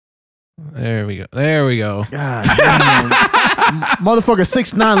There we go. There we go. God damn. Motherfucker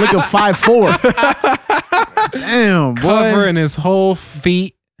 6'9", looking 5'4". Damn, boy. Covering his whole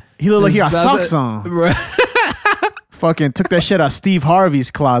feet. He looked like he got socks on. Fucking took that shit out of Steve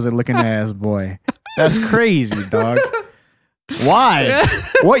Harvey's closet looking ass, boy. That's crazy, dog. Why?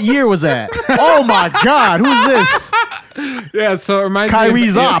 What year was that? Oh my God, who's this? Yeah, so it reminds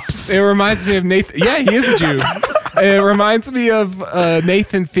Kyrie's me of, ops. It reminds me of Nathan. Yeah, he is a Jew. It reminds me of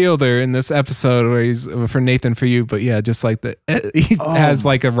Nathan Fielder in this episode where he's for Nathan for You, but yeah, just like he has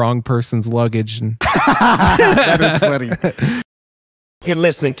like a wrong person's luggage. And that is funny. You're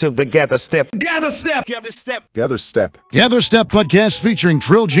listening to the Gather Step. Gather Step. Gather Step. Gather Step. Gather Step podcast featuring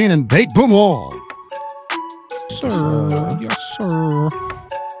TriLLL Gene and Bake Boom Wall. Sir, yes, sir.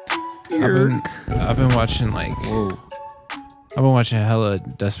 I've been watching like I've been watching hella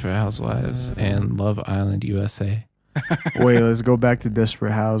Desperate Housewives and Love Island USA. Wait, let's go back to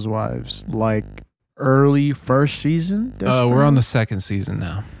Desperate Housewives. Like early first season? We're on the second season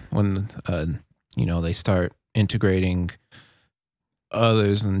now. When you know, they start integrating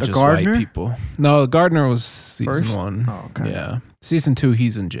others than just Gardner? white people. No, Gardner was season First? 1. Oh, okay. Yeah. Season 2,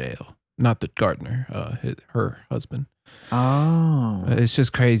 he's in jail. Not the Gardner, her husband. Oh. It's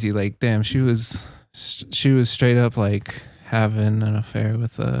just crazy. Like, damn, she was straight up like having an affair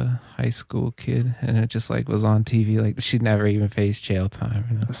with a high school kid, and it just like was on TV. Like, she never even faced jail time.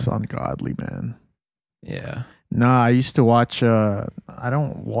 You know? That's ungodly, man. Yeah. Nah, I used to watch.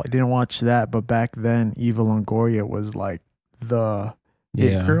 Didn't watch that, but back then, Eva Longoria was like the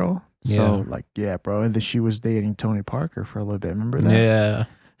it girl. So like, yeah, bro. And then she was dating Tony Parker for a little bit. Remember that? Yeah.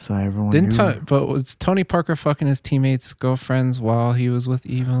 So everyone knew. But was Tony Parker fucking his teammates' girlfriends while he was with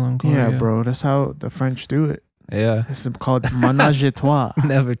Eva Longoria? Yeah, bro. That's how the French do it. Yeah. It's called ménage à trois.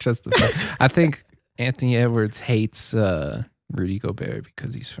 Never trust the French. I think Anthony Edwards hates Rudy Gobert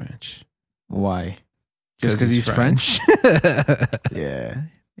because he's French. Why? Just because he's French? Yeah.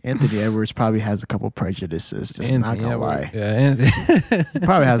 Anthony Edwards probably has a couple prejudices. Just not gonna lie. Yeah, He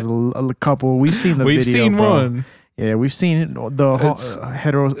probably has a couple. We've seen the We've video. seen bro. one. Yeah, we've seen the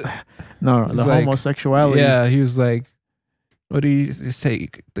homosexuality. Yeah, he was like, what do you say?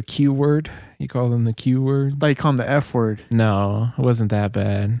 The Q word? You call them the Q word? Like, call him the F word. No, it wasn't that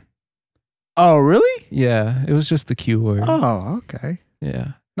bad. Oh, really? Yeah, it was just the Q word. Oh, okay.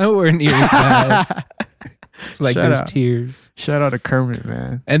 Yeah, nowhere near as bad. It's like Shout there's out. tears. Shout out to Kermit,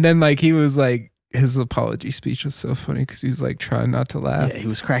 man. And then like he was like, his apology speech was so funny because he was like trying not to laugh. Yeah, he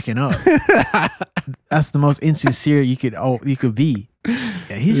was cracking up. That's the most insincere you could be.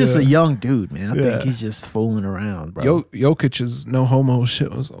 Yeah, he's just a young dude, man. I think he's just fooling around, bro. Jokic's no homo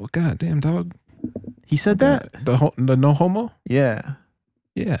shit was, oh goddamn dog. He said that? The no homo? Yeah.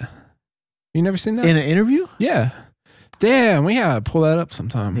 Yeah. You never seen that? In an interview? Yeah. Damn, we gotta pull that up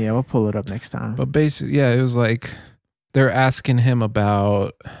sometime. Yeah, we'll pull it up next time. But basically, yeah, it was like they're asking him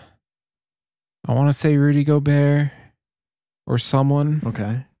about, I want to say Rudy Gobert or someone.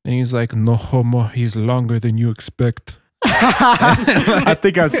 Okay. And he's like, no homo, he's longer than you expect. I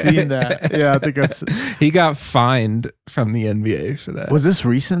think I've seen that. Yeah, I think I've seen. He got fined from the NBA for that. Was this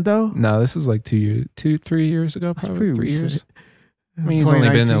recent though? No, this was like 3 years ago, That's probably pretty 3 years. recent. I mean, he's only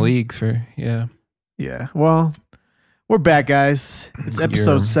been in the 2019. league for, yeah. Yeah. Well, we're back, guys. It's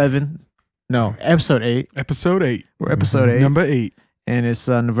episode 7. No, episode 8. Episode 8. We're episode 8. Number 8. And it's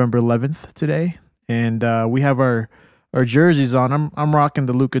November 11th today. And we have our jerseys on. I'm rocking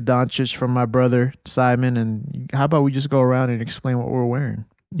the Luka Doncic from my brother Simon. And how about we just go around and explain what we're wearing?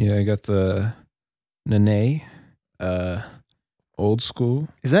 Yeah, I got the Nene, old school.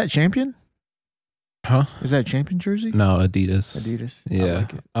 Is that Champion? Huh? Is that a Champion jersey? No, Adidas. Adidas. Yeah.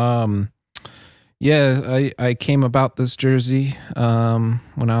 I like it. Yeah, I came about this jersey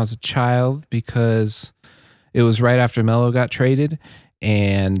when I was a child because it was right after Melo got traded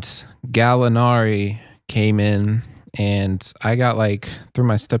and Gallinari came in, and I got like through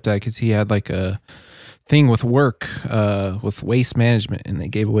my stepdad because he had like a thing with work with waste management, and they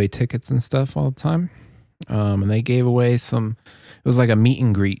gave away tickets and stuff all the time. And they gave away some, it was like a meet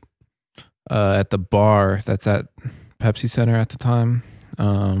and greet at the bar that's at Pepsi Center at the time.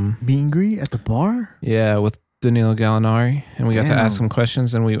 Meet and greet at the bar? Yeah, with Danilo Gallinari, and we got to ask Damn. him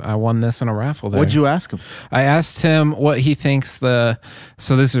questions, and I won this in a raffle there. What'd you ask him? I asked him what he thinks so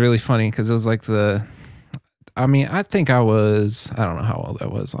this is really funny because it was like I think I don't know how old I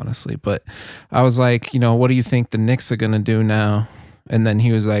was, honestly, but I was like, what do you think the Knicks are going to do now? And then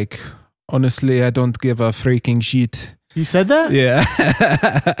he was like, honestly, I don't give a freaking shit. He said that? Yeah.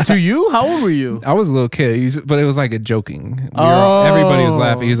 To you? How old were you? I was a little kid, but it was like a joking. Oh. Everybody was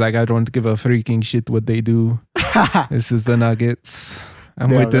laughing. He was like, I don't give a freaking shit what they do. This is the Nuggets. I'm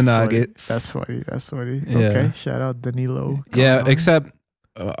with the Nuggets. That's funny. Yeah. Okay, shout out Danilo. Yeah, except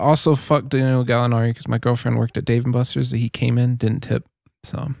also fuck Danilo Gallinari because my girlfriend worked at Dave & Buster's. He came in, didn't tip.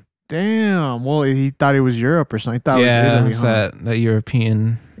 So damn. Well, he thought it was Europe or something. He thought it was Italy. It's that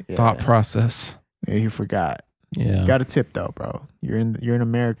European thought process. Yeah, he forgot. Yeah, you got to tip though, bro. You're in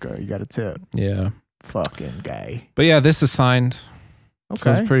America. You got to tip. Yeah, fucking guy. But yeah, this is signed. Okay,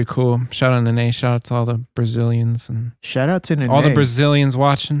 so it's pretty cool. Shout out to Nene. Shout out to all the Brazilians and shout out to Nene. All the Brazilians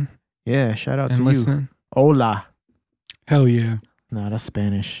watching. Yeah, shout out and to listening. You. Hola. Hell yeah. Nah, that's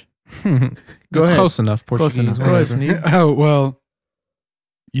Spanish. It's close enough. Portuguese. Close enough. Go ahead, Sneeb. Oh well,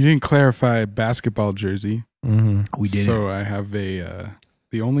 you didn't clarify basketball jersey. We did. So I have the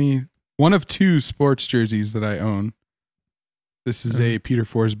only one of 2 sports jerseys that I own. This is a Peter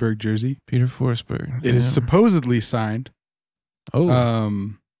Forsberg jersey. Peter Forsberg. It is supposedly signed.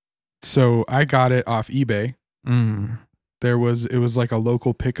 Oh. So I got it off eBay. It was like a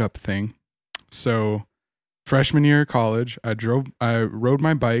local pickup thing. So freshman year of college, I rode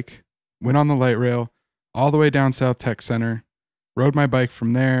my bike, went on the light rail all the way down South Tech Center, rode my bike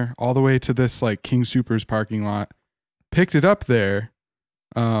from there all the way to this like King Soopers parking lot, picked it up there.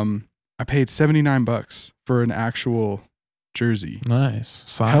 I paid $79 for an actual jersey. Nice.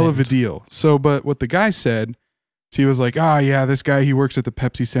 Signed. Hell of a deal. So, but what the guy said, he was like, yeah, this guy, he works at the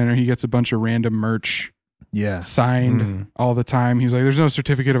Pepsi Center. He gets a bunch of random merch signed all the time. He's like, there's no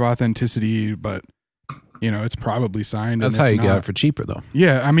certificate of authenticity, but it's probably signed. That's how you got it for cheaper though.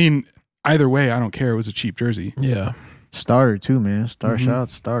 Yeah. I mean, either way, I don't care. It was a cheap jersey. Yeah. Starter too, man. Shout out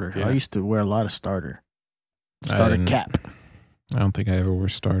starter. Yeah. I used to wear a lot of starter cap. I don't think I ever wore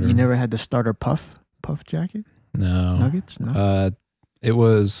starter. You never had the starter puff jacket? No. Nuggets? No. It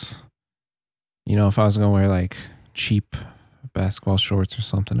was, if I was gonna wear like cheap basketball shorts or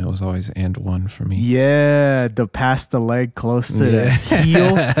something, it was always and one for me. Yeah, the past the leg close to the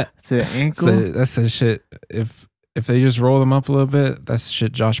heel to the ankle. So that's the shit. If they just roll them up a little bit, that's the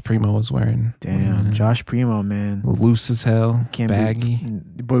shit Josh Primo was wearing. Damn, Josh Primo, man. Loose as hell. Baggy.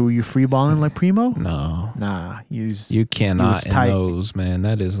 But were you free balling like Primo? No. Nah. You cannot in those, man.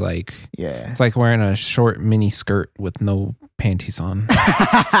 That is like, it's like wearing a short mini skirt with no panties on.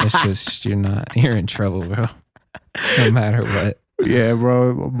 It's just, you're in trouble, bro. No matter what. Yeah,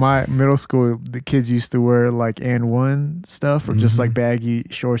 bro. My middle school, the kids used to wear like and1 stuff or just like baggy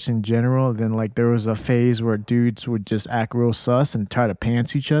shorts in general. Then like there was a phase where dudes would just act real sus and try to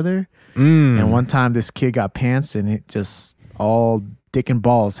pants each other. And one time this kid got pants and it just all dick and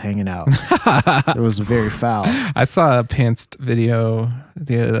balls hanging out. It was very foul. I saw a pantsed video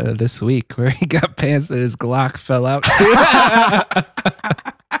this week where he got pants and his Glock fell out too.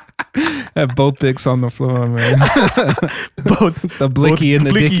 Had both dicks on the floor, man. both the blicky and the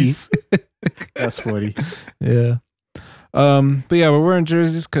blickies. That's funny. Yeah. But yeah, we're wearing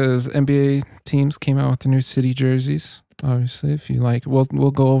jerseys because NBA teams came out with the new city jerseys. Obviously, if you like, we'll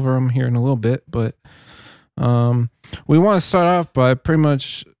go over them here in a little bit. But we want to start off by pretty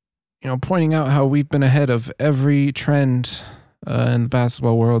much, pointing out how we've been ahead of every trend in the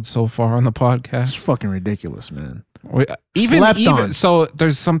basketball world so far on the podcast. It's fucking ridiculous, man. Even so,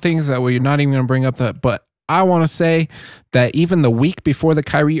 there's some things that we're not even going to bring up but I want to say that even the week before the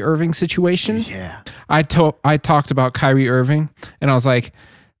Kyrie Irving situation, I talked about Kyrie Irving and I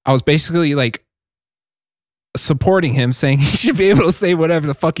was basically like supporting him, saying he should be able to say whatever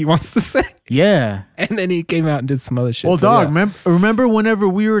the fuck he wants to say. Yeah. And then he came out and did some other shit. Well, dog, remember whenever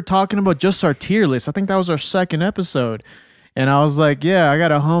we were talking about just our tier list? I think that was our second episode. And I was like, I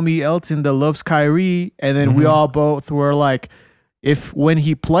got a homie Elton that loves Kyrie. And then we all both were like, when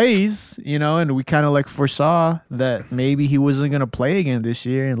he plays, and we kind of like foresaw that maybe he wasn't going to play again this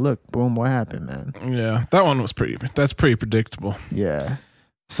year. And look, boom, what happened, man? Yeah, that one was that's pretty predictable. Yeah.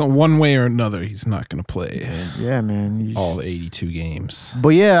 So one way or another, he's not going to play. Yeah, man. All the 82 games. But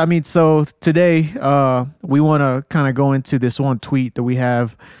yeah, I mean, so today we want to kind of go into this one tweet that we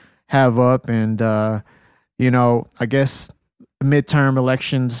have up. And, I guess midterm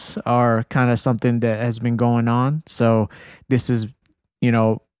elections are kind of something that has been going on. So this is,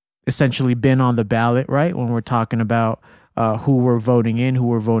 essentially been on the ballot, right? When we're talking about who we're voting in, who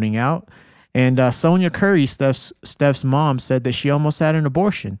we're voting out. And Sonia Curry, Steph's mom, said that she almost had an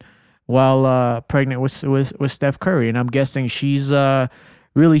abortion while pregnant with Steph Curry. And I'm guessing she's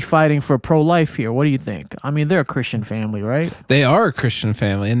really fighting for pro-life here. What do you think? I mean, they're a Christian family, right? They are a Christian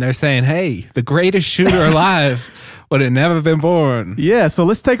family. And they're saying, hey, the greatest shooter alive would have never been born. Yeah, so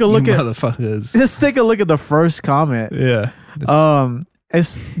let's take a look at motherfuckers. Let's take a look at the first comment. Yeah.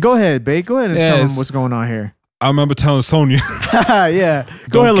 Go ahead, babe. Go ahead and tell them what's going on here. I remember telling Sonia. Yeah.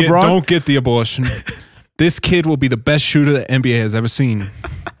 Go ahead, LeBron. Don't get the abortion. This kid will be the best shooter the NBA has ever seen.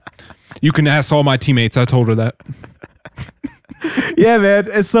 You can ask all my teammates. I told her that. Yeah, man.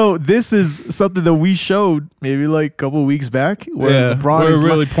 And so this is something that we showed maybe like a couple of weeks back where LeBron is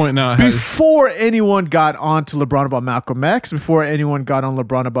really pointing out before anyone got on to LeBron about Malcolm X, before anyone got on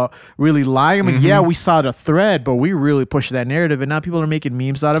LeBron about really lying. I mean, yeah, we saw the thread, but we really pushed that narrative, and now people are making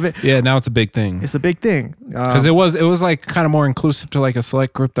memes out of it. Yeah, now it's a big thing. It's a big thing because it was like kind of more inclusive to like a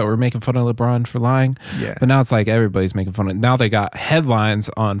select group that were making fun of LeBron for lying. Yeah, but now it's like everybody's making fun of it. Now they got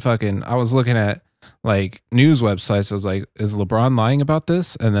headlines on fucking. I was looking at like news websites. I was like, is LeBron lying about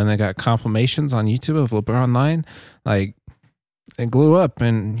this? And then they got compilations on YouTube of LeBron lying. Like, it blew up,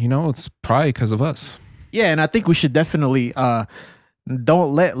 and you know, it's probably because of us. Yeah, and I think we should definitely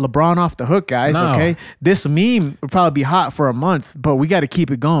don't let LeBron off the hook, guys. No. Okay, this meme will probably be hot for a month, but we got to keep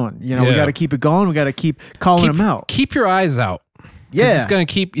it going. You know, we got to keep it going. We got to keep calling him out. Keep your eyes out. Yeah, he's gonna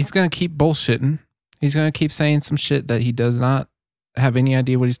keep bullshitting. He's gonna keep saying some shit that he does not have any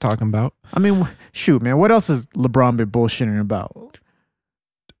idea what he's talking about. I mean, shoot, man, what else has LeBron been bullshitting about?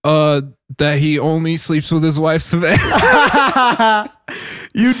 That he only sleeps with his wife, Savannah.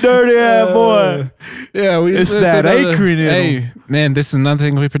 You dirty ass boy. Yeah, it's that acre in it. Hey, man, this is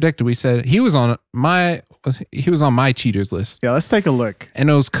nothing we predicted. We said he was on my cheaters list. Yeah, let's take a look. And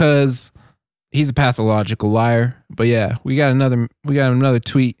it was because he's a pathological liar. But yeah, we got another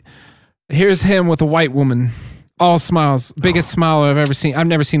tweet. Here's him with a white woman. All smiles. Biggest smile I've ever seen. I've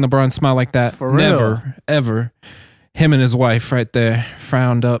never seen LeBron smile like that. For real. Never, ever. Him and his wife right there,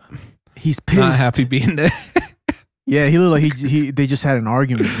 frowned up. He's pissed. Not happy being there. Yeah, he looked like they just had an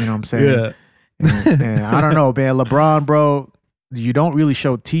argument, you know what I'm saying? Yeah. And I don't know, man. LeBron, bro, you don't really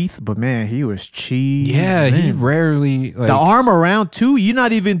show teeth, but man, he was cheese. Yeah, he rarely the arm around too. You're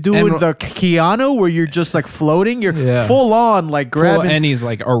not even doing the Keanu where you're just like floating. You're full on like grabbing. And he's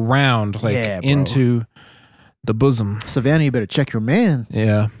like around, like into the bosom. Savannah, you better check your man.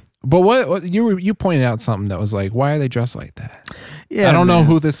 Yeah. But what you pointed out something that was like, why are they dressed like that? Yeah, I don't know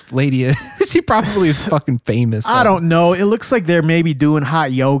who this lady is. She probably is fucking famous. I don't know. It looks like they're maybe doing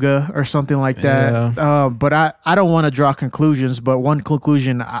hot yoga or something like that. Yeah. But I don't want to draw conclusions. But one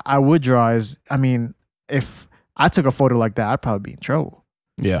conclusion I would draw is, I mean, if I took a photo like that, I'd probably be in trouble.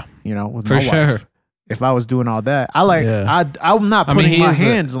 Yeah, you know, with for my sure. wife. If I was doing all that, I'm not putting my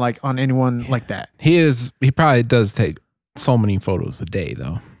hands like on anyone like that. He probably does take so many photos a day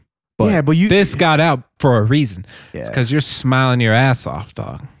though. But but this got out for a reason. Yeah. It's because you're smiling your ass off,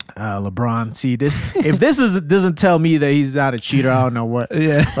 dog. LeBron, see this. If this doesn't tell me that he's not a cheater, I don't know what.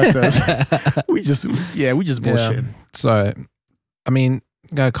 Yeah, we just bullshit. Yeah. Sorry, I mean,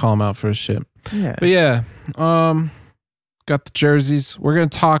 gotta call him out for his shit. Yeah, but yeah, got the jerseys. We're gonna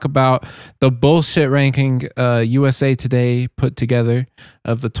talk about the bullshit ranking USA Today put together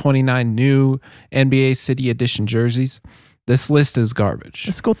of the 29 new NBA City Edition jerseys. This list is garbage.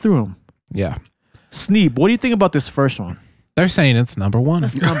 Let's go through them. Yeah. Sneeb, what do you think about this first one? They're saying it's number one.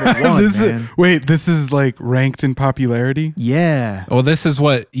 That's number one, man. Wait, this is like ranked in popularity? Yeah. Well, this is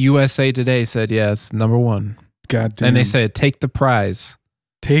what USA Today said. Yes, number one. God damn. And they said, take the prize.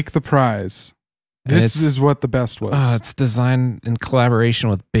 Take the prize. This is what the best was. It's designed in collaboration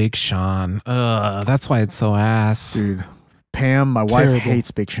with Big Sean. That's why it's so ass. Dude. Pam, my wife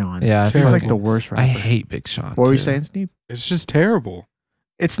hates Big Sean. Yeah, he's like the worst rapper. I hate Big Sean. What were you saying, Sneeb? It's just terrible.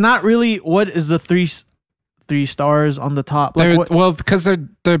 It's not really. What is the three stars on the top? Like, well, because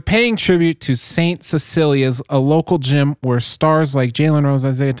they're paying tribute to Saint Cecilia's, a local gym where stars like Jalen Rose,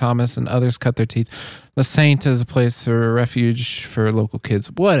 Isaiah Thomas, and others cut their teeth. The Saint is a place for refuge for local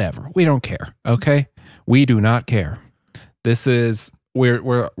kids. Whatever, we don't care. Okay, we do not care. This is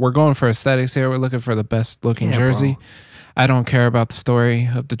we're going for aesthetics here. We're looking for the best looking jersey. Bro. I don't care about the story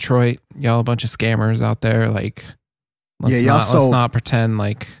of Detroit. Y'all a bunch of scammers out there. Like, let's not pretend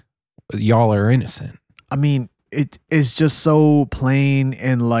like y'all are innocent. I mean, it is just so plain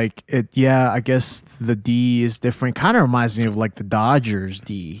and like it. Yeah, I guess the D is different. Kind of reminds me of like the Dodgers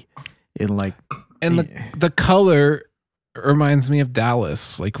D, and the color reminds me of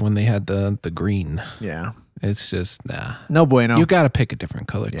Dallas, like when they had the green. Yeah, it's just no bueno. You got to pick a different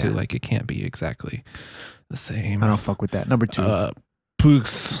color too. Like it can't be exactly the same. I don't fuck with that. Number 2.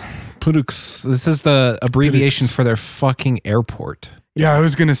 Pudux. This is the abbreviation for their fucking airport. Yeah, I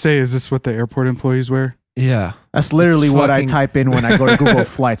was going to say, is this what the airport employees wear? Yeah. That's literally what I type in when I go to Google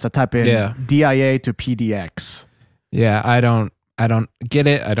Flights. I type in DIA to PDX. Yeah, I don't get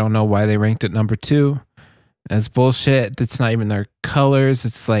it. I don't know why they ranked it number 2. It's bullshit. It's not even their colors.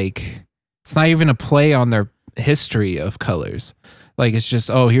 It's like, it's not even a play on their history of colors. Like it's just,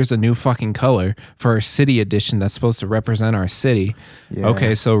 oh, here's a new fucking color for our city edition that's supposed to represent our city. Yeah.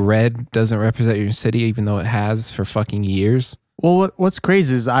 Okay, so red doesn't represent your city even though it has for fucking years. Well, what's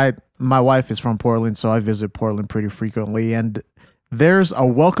crazy is my wife is from Portland, so I visit Portland pretty frequently, and there's a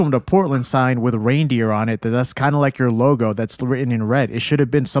welcome to Portland sign with reindeer on it that's kind of like your logo that's written in red. It should have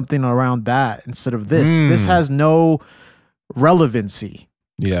been something around that instead of this. This has no relevancy.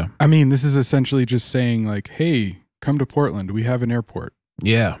 Yeah. I mean, this is essentially just saying like, hey, come to Portland. We have an airport.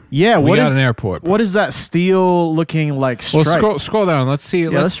 Yeah. Yeah. We got an airport. What is that steel looking like stripe? Well, scroll down. Let's see.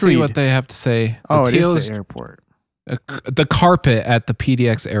 Let's see what they have to say. Oh, it is the airport. The carpet at the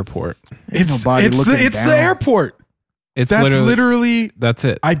PDX airport. It's the airport. That's literally that's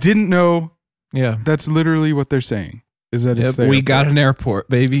it. I didn't know. Yeah. That's literally what they're saying. Is that it's the we airport. got an airport,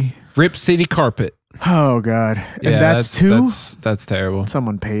 baby. Rip City carpet. Oh God. And Yeah, that's two? That's terrible.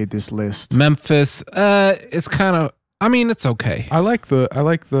 Someone paid this list. Memphis, it's kind of, I mean, it's okay. I like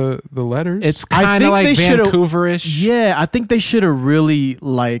the letters. It's kind of like Vancouverish. Yeah, I think they should have really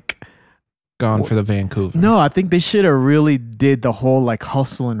like gone for the Vancouver. No, I think they should have really did the whole like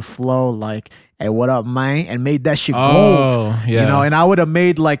hustle and flow, like, hey, what up, man? And made that shit gold. Yeah. You know, and I would have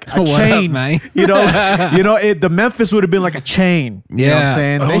made like a What chain. up, man? You know, the Memphis would have been like a chain. You know what I'm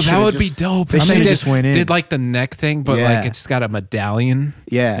saying? That would be dope. They should have just went in. Did like the neck thing, but like it's got a medallion.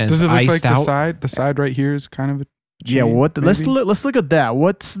 Yeah. And does it look like out. the side right here is kind of a chain, yeah, let's look at that.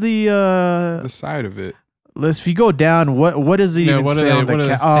 What's the side of it? If you go down, what does it even say on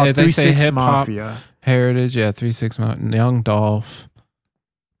the they 3 say 6 hip hop Mafia. Heritage, 3-6 Mountain, Young Dolph.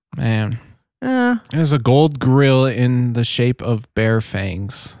 Man. Eh. There's a gold grill in the shape of bear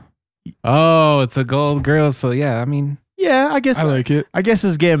fangs. Oh, it's a gold grill. So yeah, I mean, yeah, I guess I like it. I guess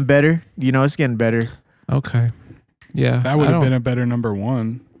it's getting better. You know, it's getting better. Okay. Yeah. That would have been a better number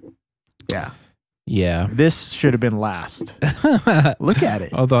one. Yeah. Yeah. This should have been last. Look at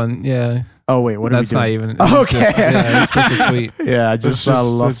it. Hold on. Yeah. Oh wait, what That's are we doing? not even. Okay. It's just a tweet. Yeah, I just saw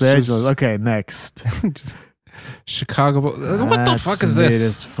Los Angeles. Okay, next. Chicago. What the fuck is Mid this?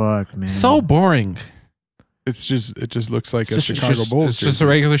 as fuck, man. So boring. It just looks like a Chicago Bulls. It's just a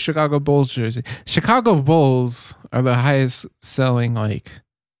regular Chicago Bulls jersey. Chicago Bulls are the highest selling like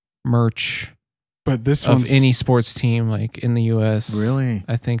merch but this of one's any sports team like in the US. Really?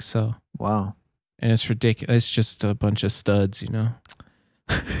 I think so. Wow. And it's ridiculous. It's just a bunch of studs, you know.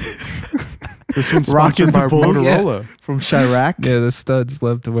 This one's Rocking sponsored by the Bulls? Motorola. From Chirac. Yeah, the studs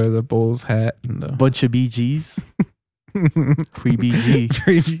love to wear the Bulls hat and the Bunch of BGs. Free BG.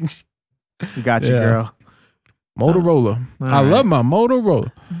 Free BG. We got you, Yeah. girl. Motorola. All I right. love my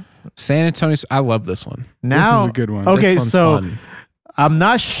Motorola. San Antonio. I love this one. Now, This is a good one. Okay, This one's so fun. I'm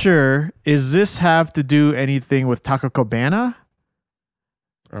not sure. Is this have to do anything with Taco Cabana?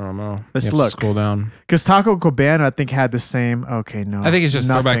 I don't know. Let's You have to look. Scroll down. Because Taco Cabana, I think, had the same. Okay, no. I think it's just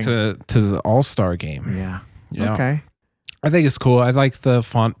nothing. throwback to the All-Star game. Yeah. Yeah. Okay. I think it's cool. I like the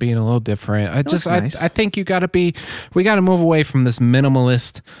font being a little different. looks nice. I think we got to move away from this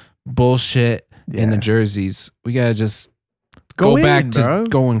minimalist bullshit in the Yeah. jerseys. We got to just Go go back in, to bro.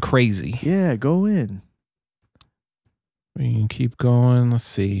 going crazy. Yeah, go in. We can keep going. Let's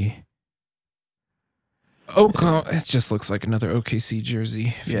see. It just looks like another OKC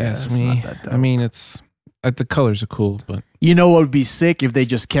jersey. If you ask it's me. not that dope. I mean, it's the colors are cool, but You know what would be sick if they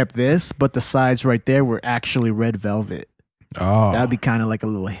just kept this, but the sides right there were actually red velvet. That'd be kind of like a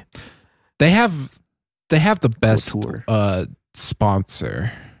little. they have the best tour.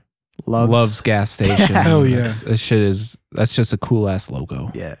 sponsor. Loves. Loves gas station. Hell yeah. That's just a cool ass logo.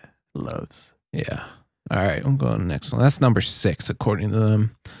 Yeah, loves. Yeah. All right, I'm going to the next one. That's number 6 according to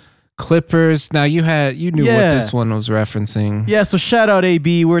them. Clippers. Now you knew what this one was referencing. Yeah, so shout out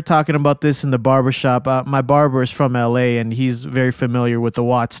AB. We're talking about this in the barbershop. My barber is from LA and he's very familiar with the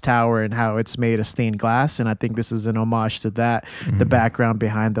Watts Tower and how it's made of stained glass. And I think this is an homage to that, the background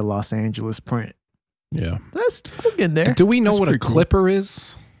behind the Los Angeles print. Yeah. That's in there. Do we know That's what a pretty cool. Clipper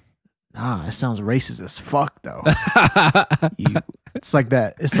is? Nah, it sounds racist as fuck though. It's like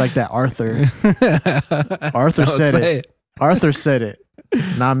that. It's like that Arthur. Arthur Don't said say it. Arthur said it.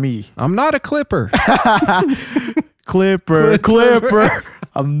 Not me. I'm not a Clipper. Clipper.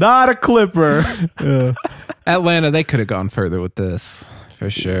 I'm not a Clipper. Atlanta, they could have gone further with this for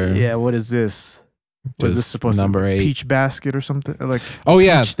sure. Yeah, what is this? Was this Just supposed number to be 8. Peach Basket or something? Or like Oh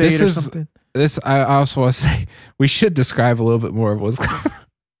yeah, Peach State this or is something? this. I also want to say we should describe a little bit more of what's.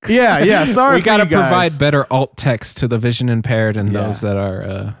 Yeah. Sorry, We got to provide better alt text to the vision impaired and Yeah. those that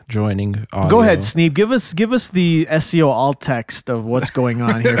are joining. Audio. Go ahead, Sneeb. Give us the SEO alt text of what's going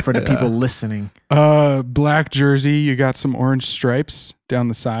on here for the people listening. Black jersey. You got some orange stripes down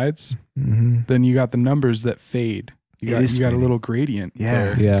the sides. Mm-hmm. Then you got the numbers that fade. You got a little gradient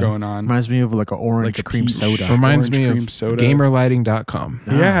going on. Reminds me of like an orange Like a cream peach. soda. Reminds me cream of soda. gamerlighting.com.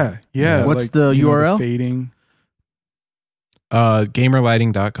 Yeah. What's like, the URL? The fading.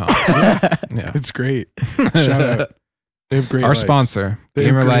 Gamerlighting.com. Yeah. It's great. Shout out. They have great Our lights. sponsor, They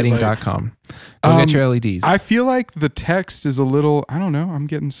have great gamerlighting.com. Go get your LEDs. I feel like the text is a little, I don't know, I'm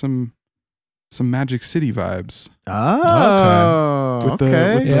getting some Magic City vibes. Oh, With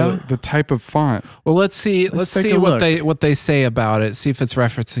the type of font. Well, let's see take a what look. what they say about it. See if it's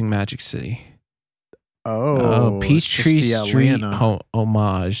referencing Magic City. Oh, Peachtree it's just the Street Atlanta.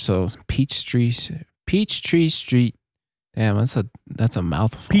 homage. So Peachtree Street. Damn, that's a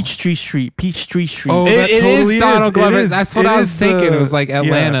mouthful. Peachtree Street. Oh, It that is totally Donald Glover. It is. That's what It I was is thinking. the- It was like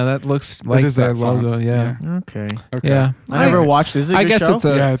Atlanta. yeah. That looks like is their that font. logo. Yeah. Okay. Okay. Yeah. I never watched. Is it a I good guess show? it's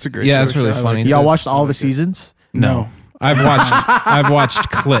a Yeah, it's a great yeah. show. It's really I like funny. it. Y'all This- watched all the seasons? No, I've watched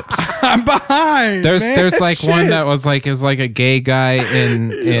clips. I'm behind. There's like one that was like it was like a gay guy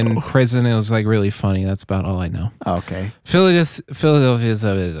in prison. It was like really funny. That's about all I know. Oh, okay. Philadelphia is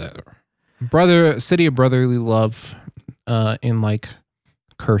a city of brotherly love, in like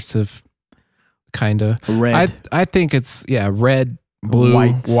cursive, kind of. Red. I think it's red,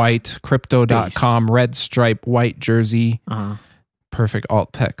 blue, white, crypto.com, red stripe, white jersey, perfect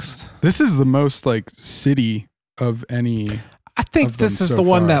alt text. This is the most like city of any. I think of this them is so the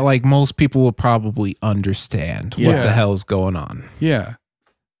one far. that like most people will probably understand what Yeah. the hell is going on. Yeah.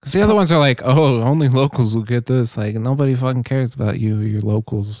 Because the other ones are like, oh, only locals will get this. Like nobody fucking cares about you or your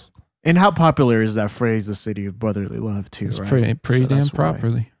locals. And how popular is that phrase, the city of brotherly love, too? It's right? pretty So damn that's why.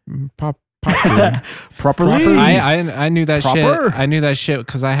 properly. Popular. Properly. I knew that Proper. shit. I knew that shit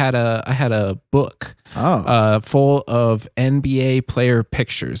because I had a book full of NBA player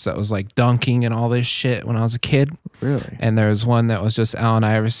pictures that was like dunking and all this shit when I was a kid. Really? And there was one that was just Allen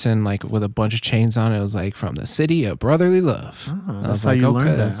Iverson like with a bunch of chains on it. It was like from the city of brotherly love. Oh, I was that's how you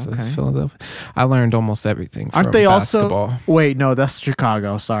learned that. that's Okay. Philadelphia. I learned almost everything. Aren't from they basketball. also? Wait, no, that's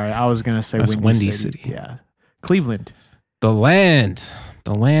Chicago. Sorry, I was gonna say That's Windy, Windy City. City. Yeah, Cleveland the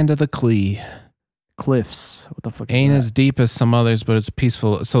land of the Clee? Cliffs. What the fuck? Ain't is as deep as some others, but it's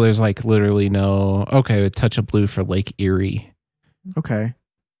peaceful. So there's like literally no. Okay, a touch of blue for Lake Erie. that? Okay.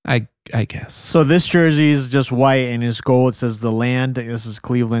 I guess. So this jersey is just white and it's gold. It says the land. This is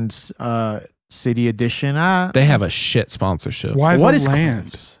Cleveland's city edition. They have a shit sponsorship. Why What the is land?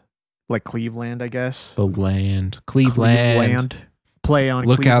 Cliffs? Like Cleveland, I guess. The land, Cleveland. Play on.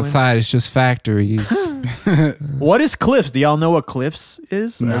 Look Cleveland. outside. It's just factories. What is Cliffs? Do y'all know what Cliffs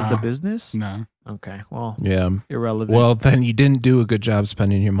is as the Nah. business? No. Okay, well, Yeah. irrelevant. Well, then you didn't do a good job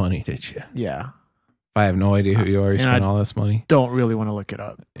spending your money, did you? yeah, I have no idea who you are. You And spent I- all this money. don't really want to look it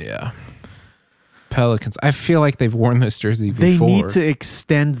up. Yeah. Pelicans. I feel like they've worn this jersey They before. need to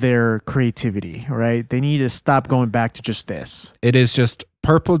extend their creativity, right? They need to stop going back to just this. It is just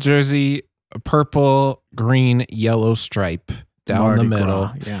purple jersey, a purple, green, yellow stripe down Mardi the middle.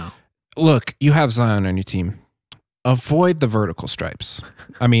 Gras, yeah. Look, you have Zion on your team. Avoid the vertical stripes.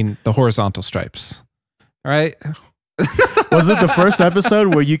 I mean, the horizontal stripes. All right? Was it the first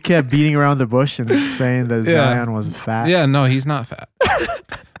episode where you kept beating around the bush and saying that Yeah. Zion was fat? Yeah, no, he's not fat.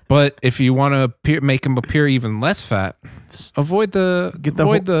 But if you want to make him appear even less fat, avoid the Get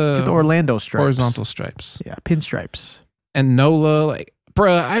the Orlando stripes. horizontal stripes. Yeah, pinstripes. And Nola, like,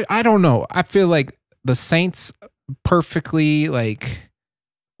 bruh, I don't know. I feel like the Saints perfectly like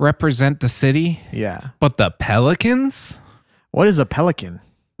represent the city, Yeah. but the Pelicans. What is a pelican?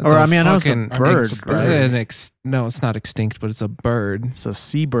 That's Or a I mean, I know it's a fucking- bird, it's a bird. This right? is no, it's not extinct, but it's a bird. It's a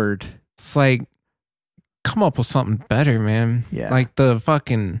seabird. It's like, come up with something better, man. Yeah. Like the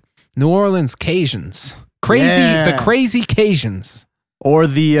fucking New Orleans Cajuns. Crazy, Yeah. the crazy Cajuns. Or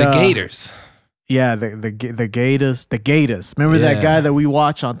the Gators. Yeah, the Gators. The Gators. Remember that Yeah. guy that we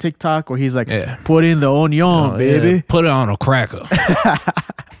watch on TikTok where he's like, Yeah. put in the onion, Oh, baby. yeah. Put it on a cracker.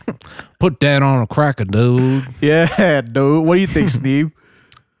 Put that on a cracker, dude. Yeah, dude. What do you think, Sneeb?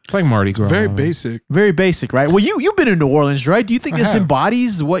 It's like Mardi Gras. Very basic. Very basic, right? Well, you've been in New Orleans, right? Do you think I this have.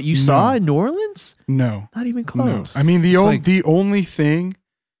 embodies what you saw in New Orleans? No. Not even No. close. I mean, the like- the only thing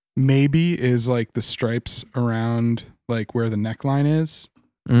maybe is like the stripes around like where the neckline is.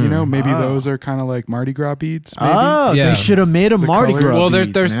 You know, maybe Oh. those are kind of like Mardi Gras beads. Maybe. Oh, Yeah. they should have made a The Mardi colors. Gras. Well,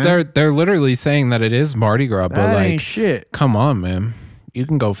 beads, man. they're literally saying that it is Mardi Gras, but that like, ain't shit. come on, man. You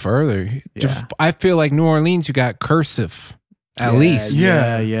can go further. Yeah. I feel like New Orleans, you got cursive at Yeah, least.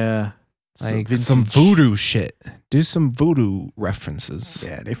 yeah. Like Vintage. some voodoo shit. Do some voodoo references.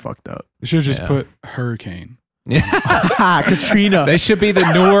 Yeah, they fucked up. They should just Yeah. put hurricane. Katrina. They should be the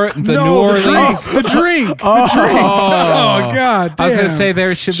New Orleans. The drink. Oh, God damn. I was going to say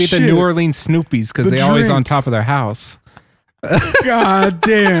there should be the New Orleans Snoopies because they're always on top of their house. God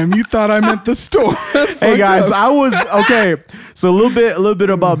damn, you thought I meant the store. Hey guys, I was okay. So a little bit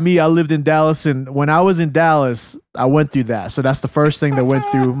about me. I lived in Dallas, and when I was in Dallas, I went through that. So that's the first thing that went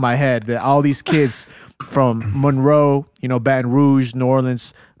through my head, that all these kids from Monroe, Baton Rouge, New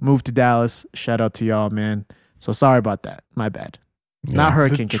Orleans, moved to Dallas. Shout out to y'all, man. So sorry about that. My bad. Yeah. Not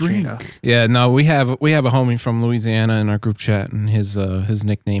Hurricane Katrina. Yeah, no, we have a homie from Louisiana in our group chat, and his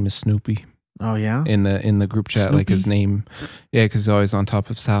nickname is Snoopy. Oh yeah, in the group chat, Snoopy? Like his name, yeah, because he's always on top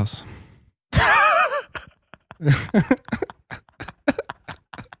of his house.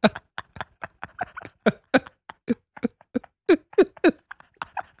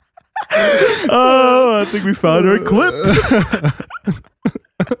 Oh, I think we found our clip.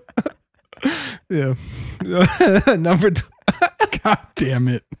 Yeah, number 2. God damn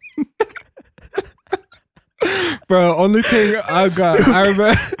it. Bro, only thing I've got,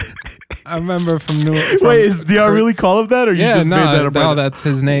 I remember from New York. Wait, do y'all really call him that, or you just made that up? No, that's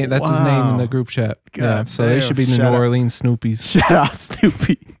his name. That's his name in the group chat. God yeah, so they should be the New Orleans Snoopies. Shout out,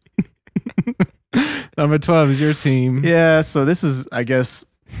 Snoopy. Number 12 is your team. Yeah, so this is, I guess,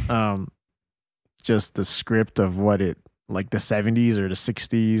 just the script of what it, like the 70s or the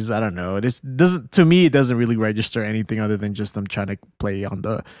 60s. I don't know. This doesn't, to me, it doesn't really register anything other than just I'm trying to play on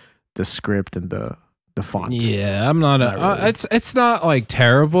the script and the font. Yeah, I'm not it's not like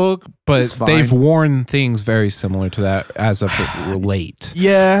terrible, but they've worn things very similar to that as of late.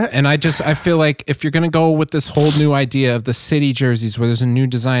 Yeah. And I feel like if you're going to go with this whole new idea of the city jerseys where there's a new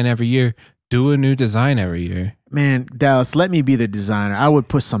design every year, do a new design every year. Man, Dallas, let me be the designer. I would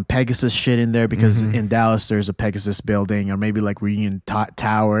put some Pegasus shit in there because in Dallas there's a Pegasus building, or maybe like Reunion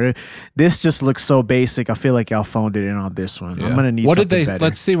Tower. This just looks so basic. I feel like y'all phoned it in on this one. Yeah. I'm gonna need something better.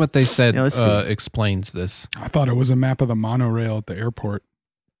 Let's see what they said. Explains this. I thought it was a map of the monorail at the airport.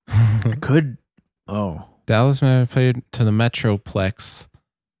 Could. Oh, Dallas played to the Metroplex.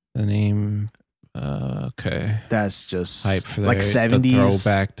 The name. Okay, that's just hype for like 70s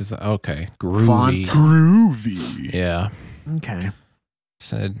throwback design. Okay, groovy, font. Groovy. Yeah. Okay.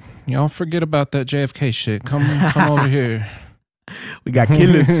 Said y'all forget about that JFK shit. Come over here. We got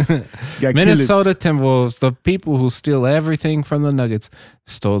killers. Minnesota Timberwolves, the people who steal everything from the Nuggets,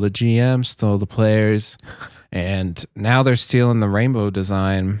 stole the GM, stole the players, and now they're stealing the rainbow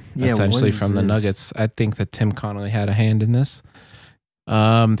design essentially from the Nuggets. I think that Tim Connolly had a hand in this.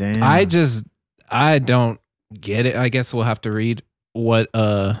 Damn. I don't get it. I guess we'll have to read what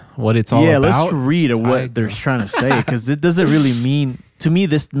it's all about. Yeah, let's read what they're trying to say, because it doesn't really mean, to me,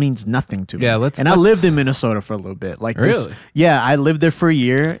 this means nothing to me. Yeah, I lived in Minnesota for a little bit. Like really? This, yeah, I lived there for a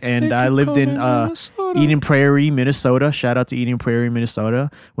year, and I lived in Eden Prairie, Minnesota. Shout out to Eden Prairie,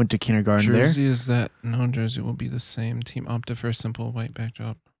 Minnesota. Went to kindergarten Jersey is that? No, Jersey will be the same. Team opted for a simple white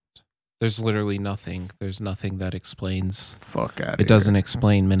backdrop. There's literally nothing. There's nothing that explains. Fuck out. It doesn't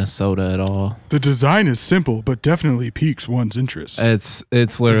explain Minnesota at all. The design is simple, but definitely piques one's interest. It's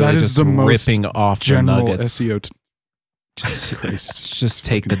literally just the ripping off the Nuggets. SEO. Just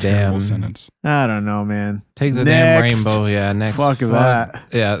take the damn sentence. I don't know, man. Take the damn rainbow. Yeah, next. Fuck that.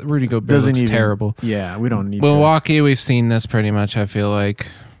 Yeah, Rudy Gobert looks terrible. Yeah, we don't need Milwaukee, we've seen this pretty much, I feel like.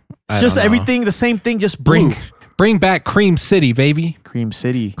 It's just everything, the same thing, just blue. Bring back Cream City, baby. Cream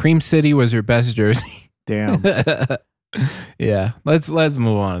City. Cream City was your best jersey. Damn. Yeah. Let's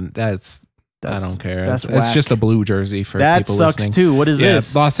move on. I don't care. It's just a blue jersey for that people sucks listening. Too. What is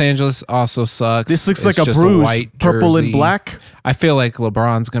this? Los Angeles also sucks. This looks like a bruise. White purple jersey. and black. I feel like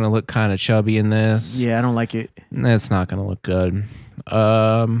LeBron's gonna look kind of chubby in this. Yeah, I don't like it. It's not gonna look good.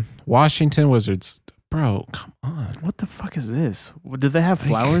 Washington Wizards. Bro, come on. What the fuck is this? Do they have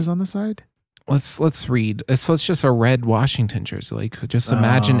flowers on the side? Let's read. It's just a red Washington jersey. Like, just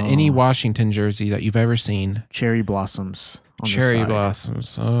imagine any Washington jersey that you've ever seen. Cherry blossoms. Cherry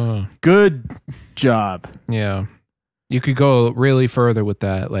blossoms. Oh, good job. Yeah, you could go really further with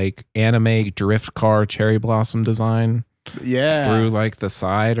that, like anime drift car cherry blossom design. Yeah, through like the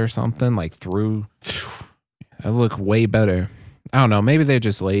side or something. Like through. That look way better. I don't know. Maybe they're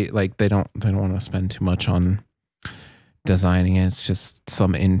just late. Like they don't want to spend too much on designing it. It's just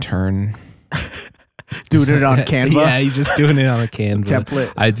some intern. Doing it on Canva. Yeah, he's just doing it on a Canva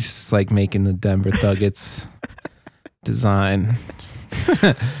template. I just like making the Denver Nuggets design.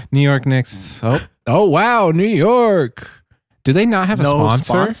 New York Knicks. Oh wow, New York. Do they not have a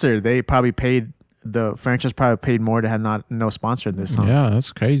sponsor? They probably paid, the franchise probably paid more to have no sponsor in this. Yeah,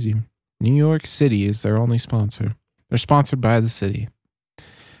 that's crazy. New York City is their only sponsor. They're sponsored by the city.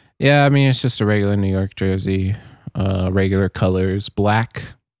 Yeah, I mean, it's just a regular New York jersey, regular colors, black.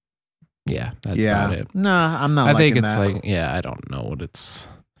 Yeah, that's about it. Nah, I'm not. I think liking it's that. like, yeah, I don't know what it's.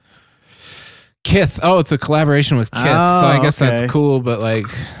 Kith. Oh, it's a collaboration with Kith. So I guess that's cool, but like,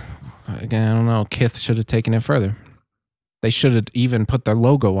 again, I don't know. Kith should have taken it further. They should have even put their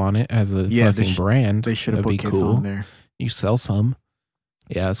logo on it as a fucking brand. They should have put Kith cool. on there. You sell some.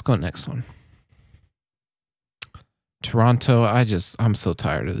 Yeah, let's go next one. Toronto. I'm so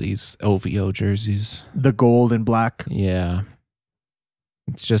tired of these OVO jerseys. The gold and black. Yeah.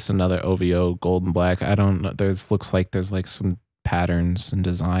 It's just another OVO gold and black. I don't know. Looks like there's like some patterns and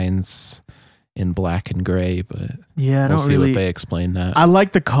designs in black and gray, but yeah, we'll see what they explain that. I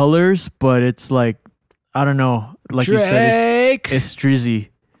like the colors, but it's like, I don't know. Like Drake. you said, it's drizzy.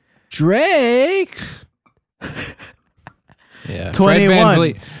 Drake. Yeah.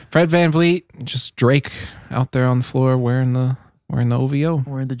 21. Fred VanVleet, just Drake out there on the floor wearing the OVO.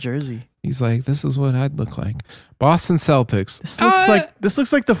 Wearing the jersey. He's like, this is what I'd look like. Boston Celtics. This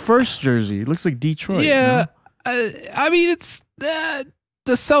looks like the first jersey. It looks like Detroit. Yeah. I mean, it's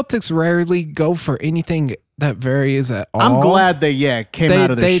the Celtics rarely go for anything that varies at all. I'm glad they came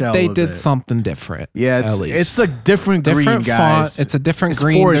out of their shell. They did something different. Yeah, it's a different green, guys. Font. It's a different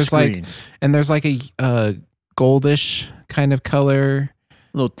green. There's green. There's like a goldish kind of color,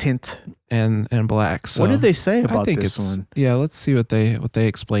 little tint, and black. So what did they say about this one? Yeah, let's see what they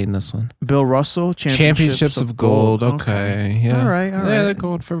explain this one. Bill Russell, championships of gold. Okay, yeah, all right. Yeah, they're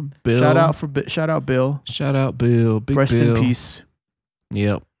going for Bill. Shout out Bill. Shout out Bill. Big Rest Bill. in peace.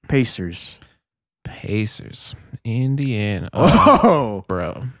 Yep. Pacers, Indiana. Oh,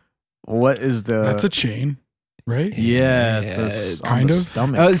 bro, what is the? That's a chain, right? Yeah, it's kind of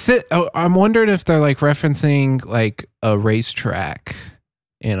stomach. I'm wondering if they're like referencing like a racetrack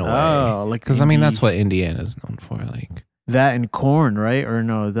in a way. Oh, like because I mean that's what Indiana's known for, like that and corn, right? Or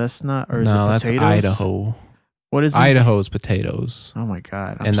no, that's not. Or is it that's potatoes? Idaho. What is Idaho's potatoes? Oh my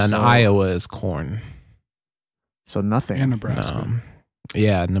god! And then Iowa is corn. So nothing. And Nebraska.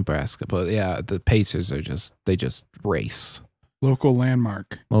 Yeah, Nebraska. But yeah, the Pacers are just race. Local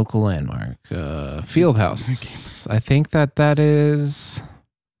landmark. Fieldhouse. I think that is.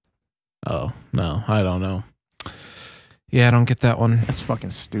 Oh no, I don't know. Yeah, I don't get that one. That's fucking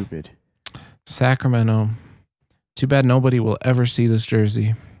stupid. Sacramento. Too bad nobody will ever see this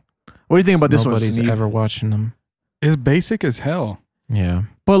jersey. What do you think about this one? Nobody's ever watching them. It's basic as hell. Yeah.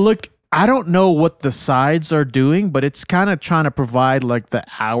 But look, I don't know what the sides are doing, but it's kind of trying to provide like the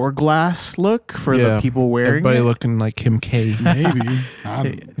hourglass look for the people wearing Everybody it. Looking like Kim K. Maybe.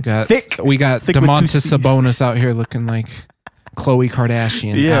 We got thick DeMontis Sabonis out here looking like Khloe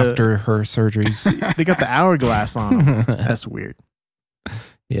Kardashian after her surgeries. They got the hourglass on them. That's weird.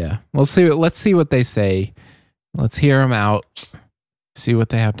 Yeah. Let's see what they say. Let's hear them out. See what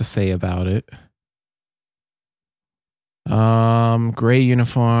they have to say about it. Gray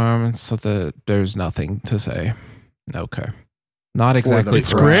uniform. So there's nothing to say. Okay. Not exactly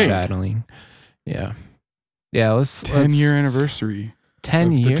foreshadowing. Yeah. Yeah. Let's 10-year anniversary.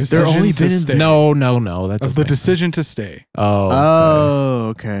 10 years. They're only been in no. That of the decision to stay. Oh.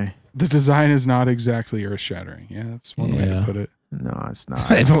 Okay. The design is not exactly earth shattering. Yeah, that's one way to put it. No, it's not.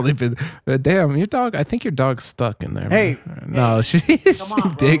 They've only been. Damn, your dog. I think your dog's stuck in there. Hey, no, she's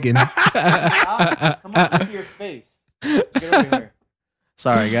digging. Come on, look your face. Get over here.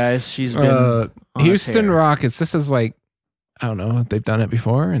 Sorry, guys. She's been Houston Rockets. This is like, I don't know. They've done it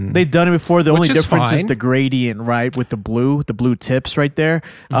before, and they've done it before. The only difference fine. is the gradient, right? With the blue tips right there.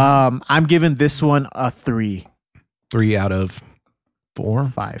 I'm giving this one a 3. 3 out of 4,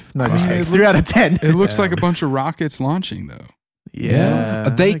 5. No, just kidding. 3 out of 10. It looks like a bunch of rockets launching, though. Yeah,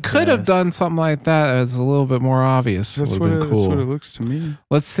 they could have done something like that. It's a little bit more obvious. That's what it looks to me.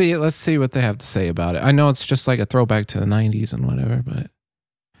 Let's see what they have to say about it. I know it's just like a throwback to the 90s and whatever, but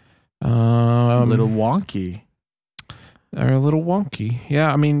a little wonky. They're a little wonky.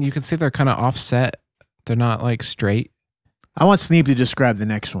 Yeah, I mean, you can see they're kind of offset. They're not like straight. I want Sneeb to describe the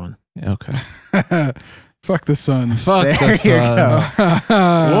next one. Okay. Fuck the Suns. Fuck the Suns.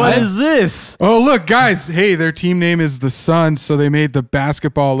 What is this? Oh, look, guys. Hey, their team name is the Suns, so they made the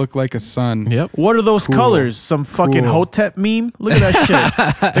basketball look like a sun. Yep. What are those colors? Some fucking Hotep meme? Look at that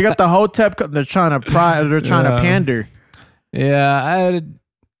shit. They got the Hotep. They're trying to pander. Yeah,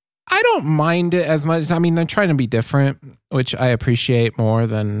 I don't mind it as much. I mean, they're trying to be different, which I appreciate more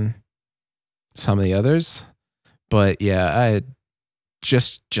than some of the others. But yeah, I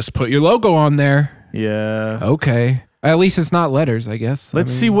just put your logo on there. Yeah. Okay. At least it's not letters, I guess.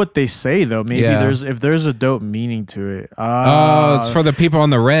 Let's see what they say though. Maybe if there's a dope meaning to it. It's for the people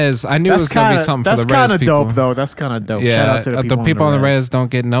on the res. I knew it was gonna be something for the res That's kind of people. dope though. That's kind of dope. Yeah, Shout out to the people on the res. Don't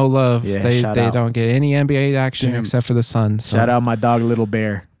get no love. Yeah, they shout out. don't get any NBA action except for the Suns. So. Shout out my dog Little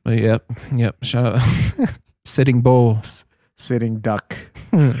Bear. Yep. Shout out. Sitting bull. Sitting duck.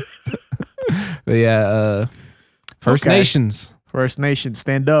 But yeah, First Nations. First Nation,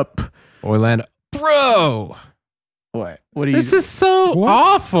 stand up. Orlando. Bro. What do you? This is so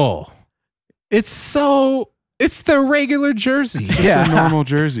awful. It's the regular jersey. It's just a normal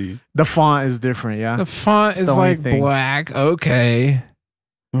jersey. The font is different, yeah. The font is like black. Okay.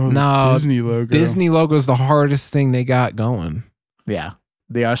 Oh, no, Disney logo. Disney logo is the hardest thing they got going. Yeah.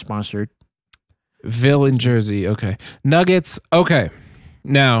 They are sponsored. Villain jersey. Okay. Nuggets. Okay.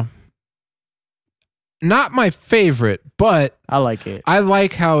 Now, not my favorite, but I like it. I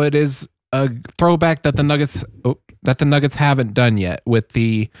like how it is a throwback that the Nuggets haven't done yet with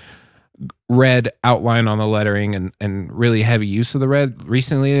the red outline on the lettering and really heavy use of the red.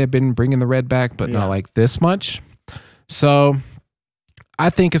 Recently, they've been bringing the red back, but not like this much. So I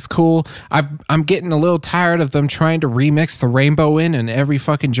think it's cool. I'm getting a little tired of them trying to remix the rainbow in every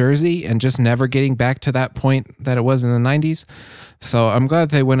fucking jersey and just never getting back to that point that it was in the 90s. So I'm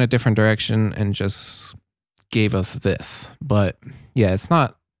glad they went a different direction and just gave us this. But yeah, it's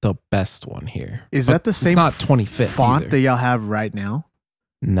not the best one here. Is that the same? It's not 25th font either. that y'all have right now?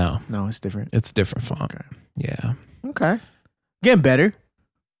 No, it's different. It's different font. Okay. Yeah. Okay. Getting better.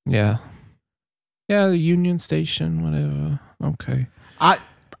 Yeah. Yeah, the Union Station, whatever. Okay.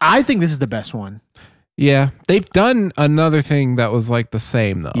 I think this is the best one. Yeah. They've done another thing that was like the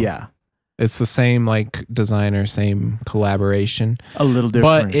same though. Yeah. It's the same like designer, same collaboration. A little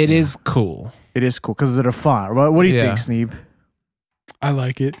different. But it is cool. It is cool because of the font. What do you think, Sneeb? I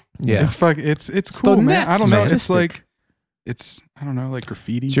like it. Yeah. It's cool, man. I don't know. It's like I don't know, like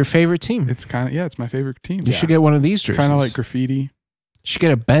graffiti. It's your favorite team. It's kind of it's my favorite team. You should get one of these jerseys. Kind of like graffiti. You should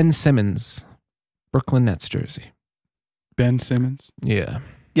get a Ben Simmons Brooklyn Nets jersey. Ben Simmons. Yeah.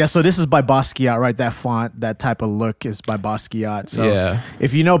 Yeah, so this is by Basquiat, right? That font, that type of look is by Basquiat. So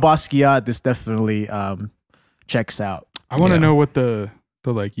if you know Basquiat, this definitely checks out. I want to know what the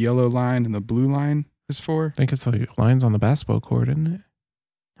like yellow line and the blue line is for. I think it's like lines on the basketball court, isn't it?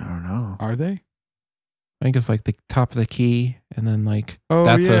 I don't know. Are they? I think it's like the top of the key and then like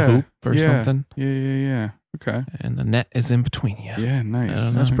that's a hoop or something. Yeah. Okay. And the net is in between you. Yeah,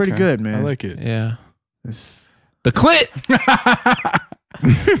 nice. That's pretty good, man. I like it. Yeah. The clit.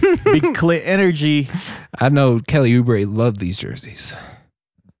 Big clit energy. I know Kelly Oubre loved these jerseys.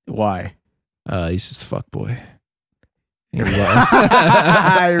 Why? He's just a fuckboy. He's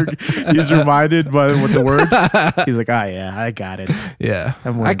reminded by with the word. He's like, yeah, I got it. Yeah.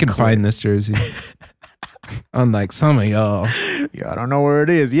 I can find this jersey. Unlike some of y'all. Yeah, I don't know where it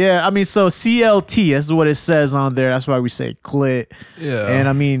is. Yeah, I mean, so CLT, that's what it says on there. That's why we say clit. Yeah. And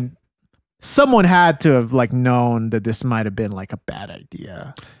I mean, someone had to have like known that this might have been like a bad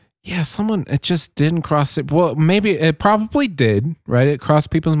idea. Yeah, it just didn't cross it. Well, maybe it probably did, right? It crossed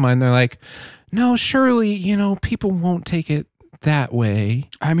people's mind. They're like, no, surely, people won't take it that way.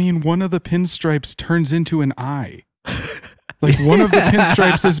 I mean, one of the pinstripes turns into an eye. Like one of the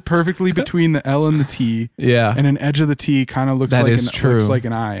pinstripes is perfectly between the L and the T. Yeah. And an edge of the T kind of looks looks like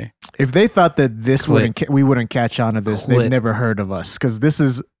an eye. If they thought that we wouldn't catch on to this, they've never heard of us because this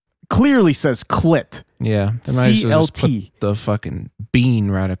is clearly says clit. Yeah. CLT. The fucking bean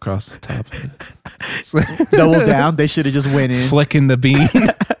right across the top of it. Double down. They should have just went in. Flicking the bean.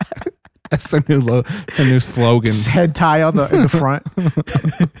 That's the new slogan. Hentai in the front.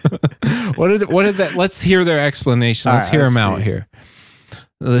 What did that? Let's hear their explanation. Let's hear them out here.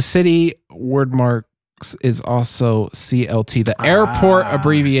 The city word marks is also CLT, the airport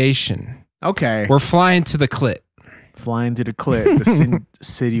abbreviation. Okay. We're flying to the clit. Flying to the clit, the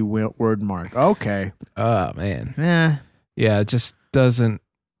city word mark. Okay. Oh, man. Yeah, it just doesn't.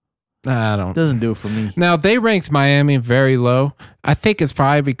 Doesn't do it for me. Now they ranked Miami very low. I think it's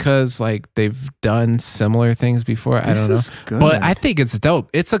probably because like they've done similar things before. I don't know. Good. But I think it's dope.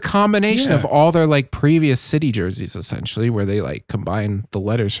 It's a combination of all their like previous city jerseys essentially, where they like combine the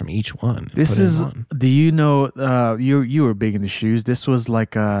letters from each one. This is. Do you know? You were big in the shoes. This was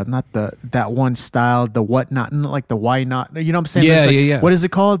like not that one style. The whatnot, not like the why not. You know what I'm saying? Yeah. What is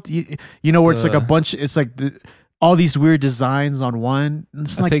it called? You know where it's like a bunch. It's like all these weird designs on one.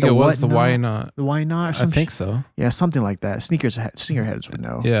 It's I like think it was the why not. The why not? I think so. Yeah, something like that. Sneakerheads would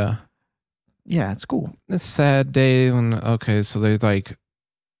know. Yeah. Yeah, it's cool. It's a sad day when so they're like,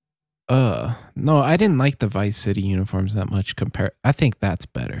 no, I didn't like the Vice City uniforms that much. I think that's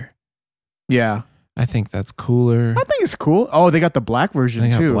better. Yeah. I think that's cooler. I think it's cool. Oh, they got the black version They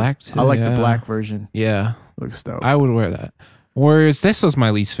got too. black too, I like the yeah. black version. Yeah. Looks dope. I would wear that. Whereas this was my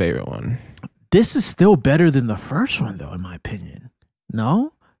least favorite one. This is still better than the first one, though, in my opinion.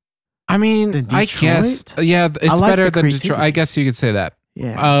 No? I mean, Than I guess, Detroit? yeah, it's like better the than Detroit. creativity. I guess you could say that.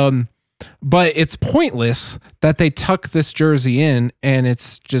 Yeah. But it's pointless that they tuck this jersey in, and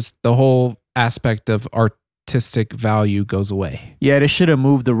it's just the whole aspect of artistic value goes away. Yeah, they should have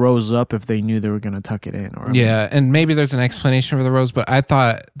moved the rose up if they knew they were going to tuck it in. Or Yeah, and maybe there's an explanation for the rose, but I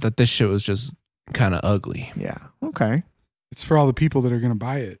thought that this shit was just kind of ugly. Yeah. Okay. It's for all the people that are going to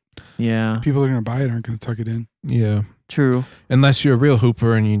buy it. Yeah. People that are going to buy it aren't going to tuck it in. Yeah. True. Unless you're a real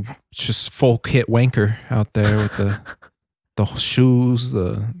hooper and you just full kit wanker out there with the shoes,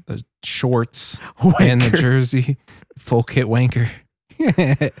 the shorts, and the Wanker. jersey. Full kit wanker.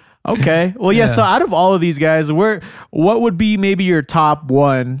 Okay. Well, yeah. Yeah. So out of all of these guys, what would be maybe your top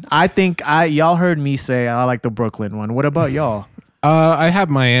one? I think y'all heard me say I like the Brooklyn one. What about y'all? I have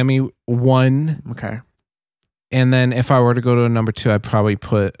Miami 1. Okay. And then if I were to go to a number 2, I'd probably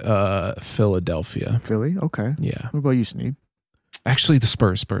put Philadelphia. Philly. Okay. Yeah. What about you, Sneeb? Actually, the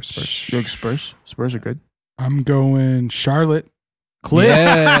Spurs. You like Spurs? Spurs are good. I'm going Charlotte. Click.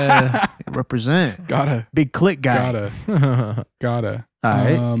 Yeah. Represent. Gotta. Big click guy. Gotta. All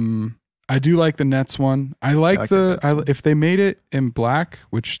right. I do like the Nets one. I like the Nets one. if they made it in black,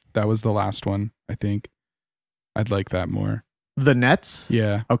 which that was the last one, I think I'd like that more. The Nets?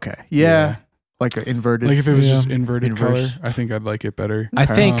 Yeah. Okay. Yeah. Like an inverted. Like if it was Yeah. just inverted Inverse. color, I think I'd like it better. I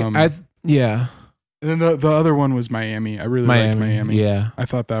think, yeah. And then the other one was Miami. I really liked Miami. Yeah. I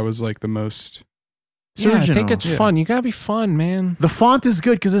thought that was like the most. It's Yeah, I original. think it's fun. You gotta be fun, man. The font is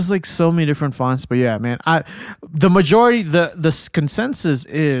good because there's like so many different fonts. But yeah, man, the majority, the consensus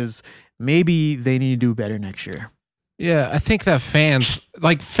is maybe they need to do better next year. Yeah, I think that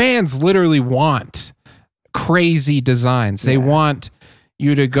fans literally want crazy designs. They Yeah. want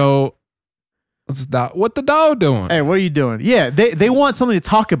you to go, what the dog doing? Hey, what are you doing? Yeah, they want something to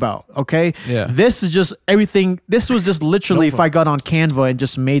talk about. Okay. Yeah. This is just everything. This was just literally if I got on Canva and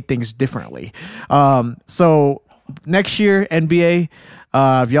just made things differently. So next year NBA.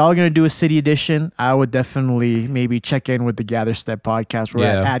 If y'all are gonna do a city edition, I would definitely maybe check in with the Gather Step podcast. We're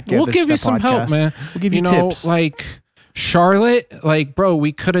at Gather We'll give you Step some help, Podcast. man. We'll give you know, tips. like Charlotte, like bro,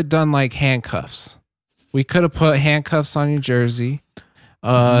 we could have done like handcuffs. We could have put handcuffs on your jersey.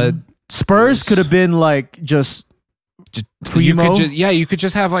 Spurs could have been like just You primo. could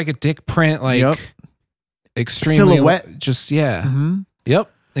just have like a dick print, like Yep. extremely Silhouette. Just yeah. Mhm.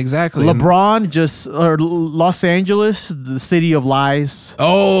 Yep. Exactly. LeBron or Los Angeles, the city of lies.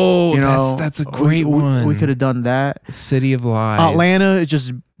 Oh, You know, that's a great one. We could have done that. City of Lies. Atlanta is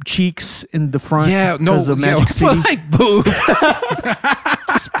just cheeks in the front. Yeah, no, because of Magic City. like boobs.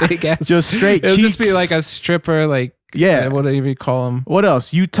 Just big ass. Just straight It'll just be cheeks. like a stripper, like Yeah. What do you call them? What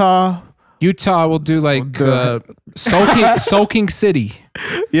else? Utah. Utah will do like soaking city.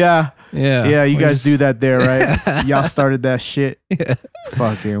 Yeah. Yeah, Yeah, you we guys just- do that there, right? Y'all started that shit.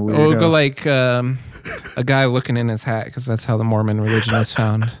 Fucking weird. We'll go like a guy looking in his hat because that's how the Mormon religion is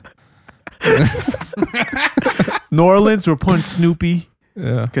found. New Orleans, we're putting Snoopy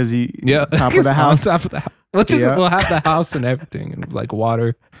Yeah, because he yeah. top of the On house. top of the house. We'll have the house and everything and like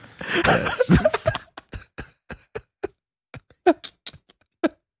water.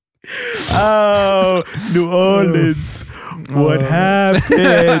 Oh, New Orleans. What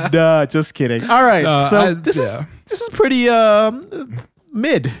happened? Just kidding. All right. So this is pretty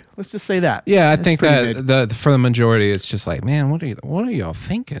mid. Let's just say that. Yeah, I It's think pretty that for the majority, it's just like, man, what are y'all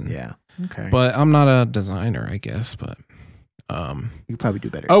thinking? Yeah. Okay. But I'm not a designer, I guess. But you could probably do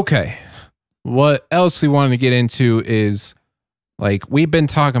better. okay, what else we wanted to get into is like we've been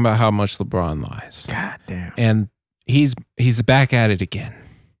talking about how much LeBron lies, God damn. and he's back at it again.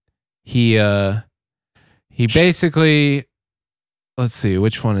 He basically, let's see,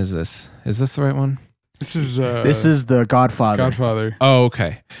 which one is this? Is this the right one? This is the Godfather. Godfather. Oh,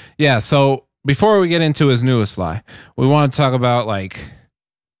 okay. Yeah, so before we get into his newest lie, we want to talk about like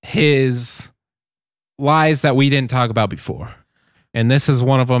his lies that we didn't talk about before. And this is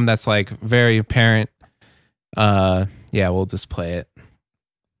one of them that's like very apparent. Yeah, we'll just play it.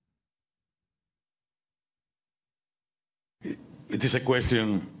 It is a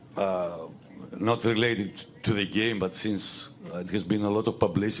question not related to the game, but since it has been a lot of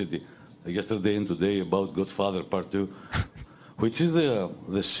publicity yesterday and today about Godfather Part 2, which is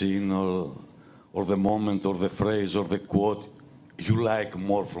the scene or the moment or the phrase or the quote you like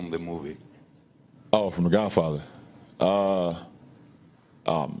more from the movie? Oh, from The Godfather.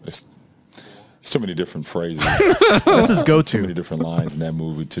 It's so many different phrases. This is So go-to. many different lines in that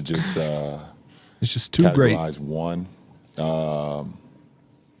movie to just It's just too great. Categorize one.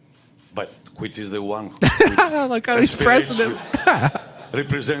 But which is the one? Like how he's pressing it.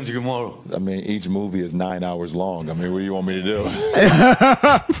 Represents you more. I mean, each movie is 9 hours long. I mean, what do you want me to do?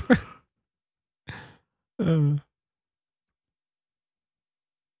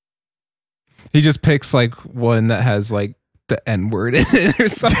 He just picks like one that has like the N word in it or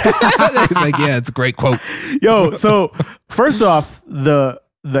something. He's like, yeah, it's a great quote. Yo, so first off,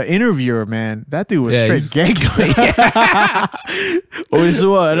 the interviewer, man, that dude was straight gangster.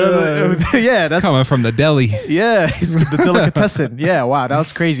 Yeah, that's coming from the deli. Yeah, he's the delicatessen. Yeah, wow, that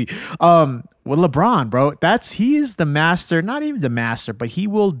was crazy. With LeBron, bro, he is the master, not even the master, but he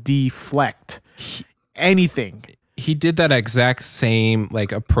will deflect anything. He did that exact same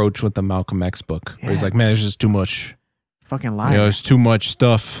like approach with the Malcolm X book. Where he's like, man, there's just too much. Fucking liar. You know, there's too much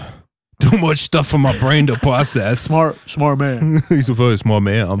stuff. Too much stuff for my brain to process. Smart man. He's a very smart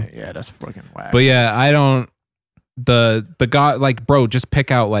man. Yeah, that's fucking whack. But yeah, I don't. The guy, like, bro, just pick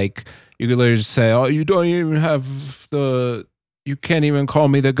out like you could literally just say, oh, you don't even have you can't even call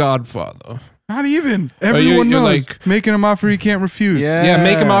me the Godfather. Not even. Everyone knows. Like, making him offer he can't refuse. Yeah,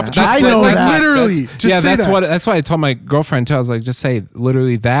 make him offer. I know that. Literally. That's why I told my girlfriend too. I was like, just say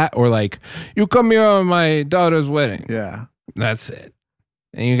literally that, or like, you come here on my daughter's wedding. Yeah, that's it,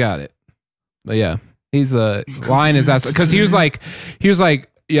 and you got it. But yeah, he's lying his ass because he was like,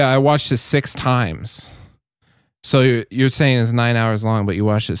 yeah, I watched it 6 times. So you're saying it's 9 hours long, but you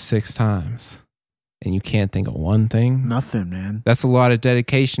watched it 6 times, and you can't think of one thing. Nothing, man. That's a lot of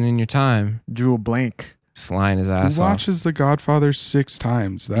dedication in your time. Drew a blank. Just lying his ass Who off. watches The Godfather 6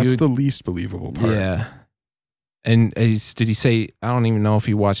 times? That's the least believable part. Yeah. And did he say? I don't even know if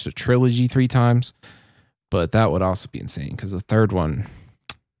he watched the trilogy 3 times, but that would also be insane because the third one.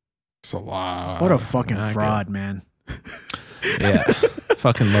 It's a lot. What a fucking fraud, man. Yeah.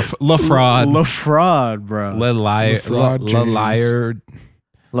 Fucking La Fraud. La Fraud, bro. LeLiar.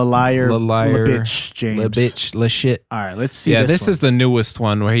 LeLiar. bitch, James. Bitch. Le shit. All right, let's see. Yeah, this is the newest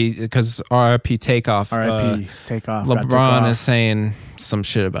one where because RIP Takeoff. RIP Takeoff. LeBron is saying some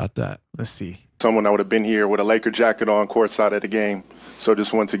shit about that. Let's see. Someone that would have been here with a Laker jacket on courtside at the game. So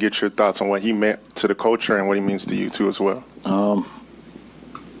just wanted to get your thoughts on what he meant to the culture and what he means to you too as well.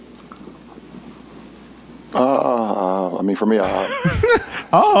 I mean, for me,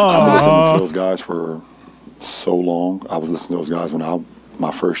 I've been listening to those guys for so long. I was listening to those guys when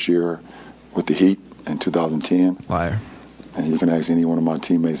my first year with the Heat in 2010. Liar. And you can ask any one of my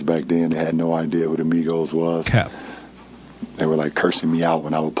teammates back then, they had no idea who the Migos was. Cap. They were like cursing me out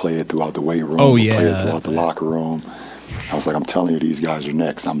when I would play it throughout the weight room. Play it throughout the locker room. I was like, I'm telling you, these guys are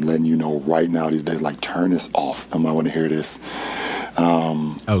next. I'm letting you know right now these days, like, turn this off. I might want to hear this.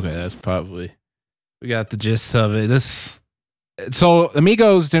 Okay, that's probably... We got the gist of it. So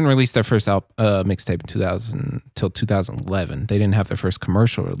Amigos didn't release their first mixtape until 2011. They didn't have their first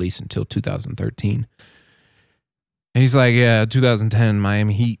commercial release until 2013. And he's like, yeah, 2010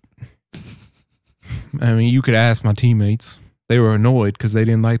 Miami Heat. I mean, you could ask my teammates. They were annoyed because they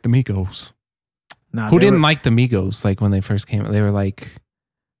didn't like the Migos. Who didn't like the Migos? Like when they first came, they were like,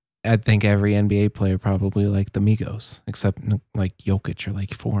 I think every NBA player probably liked the Migos, except like Jokic or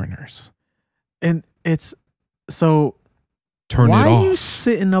like foreigners. And it's so. Why are you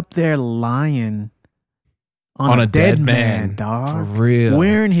sitting up there lying on a dead man, dog? For real.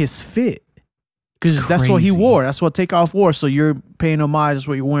 Wearing his fit. Because that's what he wore. That's what Takeoff wore. So you're paying homage. That's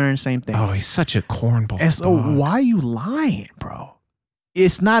what you're wearing. Same thing. Oh, he's such a cornball. And so why are you lying, bro?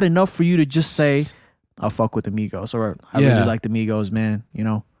 It's not enough for you to just say, I'll fuck with the Migos. Or I really like the Migos, man. You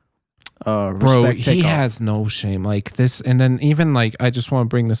know? Bro, he has no shame like this. And then even like, I just want to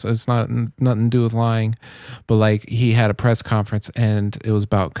bring this, it's not nothing to do with lying, but like he had a press conference and it was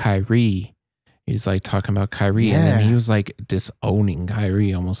about Kyrie. He's like talking about Kyrie and then he was like disowning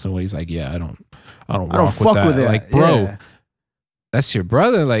Kyrie almost in a way. He's like, yeah, I don't fuck with that. Like, bro, that's your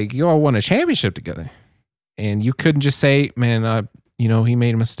brother. Like, you all won a championship together. And you couldn't just say, man, he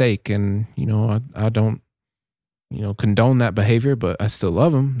made a mistake and, I don't, condone that behavior, but I still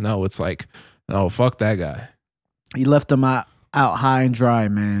love him. No, it's like, oh, fuck that guy. He left him out high and dry,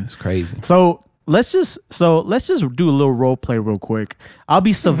 man. It's crazy. So let's just do a little role play real quick. I'll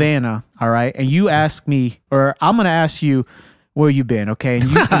be Savannah, all right, and you ask me, or I'm gonna ask you where you been, okay? And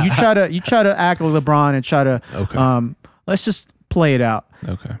you try to act like LeBron and try to let's just play it out.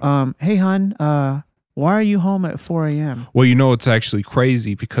 Okay. Hey, hun, why are you home at 4 a.m.? Well, it's actually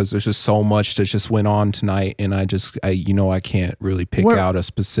crazy because there's just so much that just went on tonight, and I can't really pick out a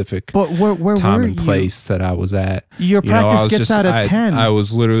specific where time and place that I was at. Your practice gets out of 10. I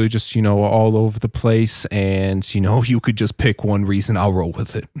was literally just, all over the place, and, you could just pick one reason. I'll roll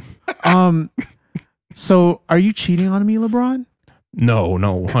with it. So, are you cheating on me, LeBron? No,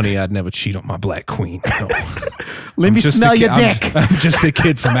 honey, I'd never cheat on my black queen. No. Let me smell your dick. I'm just a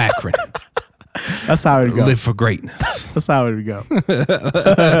kid from Akron. That's how it goes. Live for greatness. That's how it would go.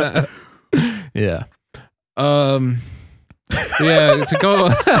 Yeah. Yeah, to go.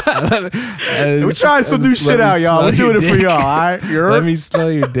 We're trying some new shit out, y'all. We're doing it for y'all, all right? Let me smell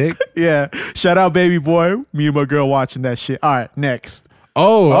your dick. Yeah. Shout out, baby boy. Me and my girl watching that shit. All right, next.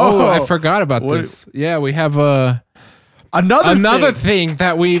 Oh, I forgot about this. Yeah, we have another thing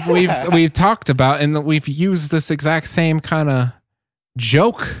that we've talked about, and that we've used this exact same kind of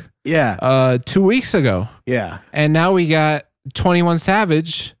joke. Yeah. 2 weeks ago. Yeah. And now we got 21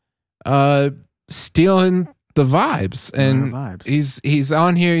 Savage stealing the vibes. And he's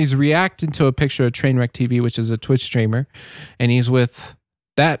on here, he's reacting to a picture of Trainwreck TV, which is a Twitch streamer, and he's with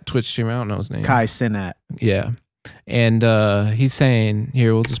that Twitch streamer, I don't know his name. Kai Cenat. Yeah. And he's saying,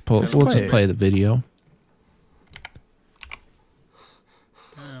 here, we'll just play the video.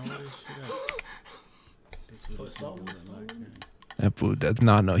 That food does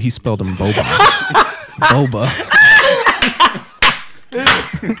not know. He spelled him Boba. Boba.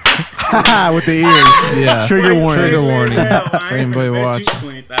 With the ears. Yeah. Trigger warning. Trigger warning. Anybody watch?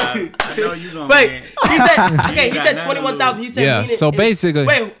 Wait, he said 21,000. He said yeah. So basically,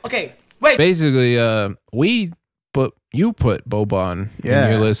 wait. Basically, you put Boban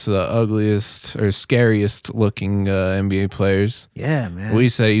in your list of the ugliest or scariest looking NBA players. Yeah, man. We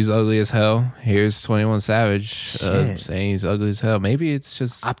say he's ugly as hell. Here's 21 Savage saying he's ugly as hell. Maybe it's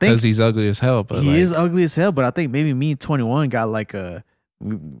just because he's ugly as hell. But he is ugly as hell. But I think maybe me and 21 got like a,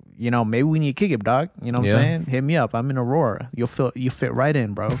 maybe we need to kick him, dog. You know what I'm saying? Hit me up. I'm in Aurora. You fit right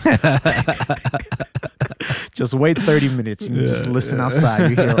in, bro. Just wait 30 minutes and just listen outside.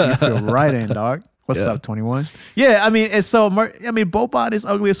 You feel right in, dog. What's up, 21? Yeah, I mean, it's so. Boban is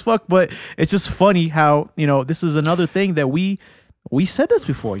ugly as fuck, but it's just funny how this is another thing that we said this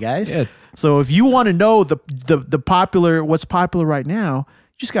before, guys. Yeah. So if you want to know what's popular right now,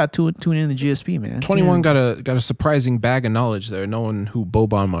 you just got to tune in the GSP, man. 21 got a surprising bag of knowledge there, knowing who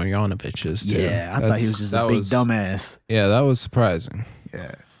Boban Marjanovic is. Too. Yeah, I thought he was just a big dumbass. Yeah, that was surprising.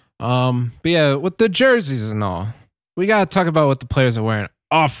 Yeah. But yeah, with the jerseys and all, we gotta talk about what the players are wearing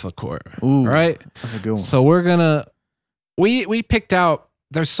off the court. Ooh, right? That's a good one. So we're gonna we picked out,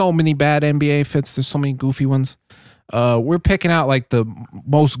 there's so many bad NBA fits, there's so many goofy ones. We're picking out like the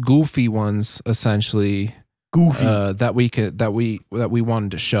most goofy ones, essentially. Goofy. That we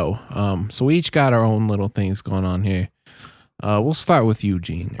wanted to show. So we each got our own little things going on here. We'll start with you,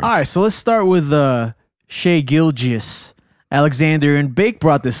 Gene. All right, so let's start with Shai Gilgeous Alexander, and Bake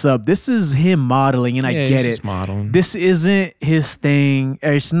brought this up. This is him modeling, and I get it. Modeling. This isn't his thing.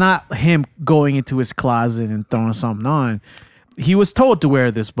 It's not him going into his closet and throwing something on. He was told to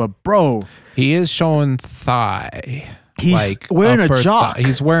wear this, but bro, he is showing thigh. He's wearing a jock.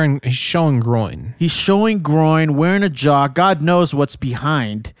 He's showing groin. He's showing groin, wearing a jock. God knows what's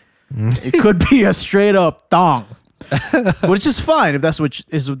behind. It could be a straight up thong, but it's just fine if that's what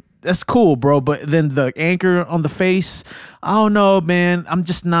is. That's cool, bro. But then the anchor on the face, I don't know, man. I'm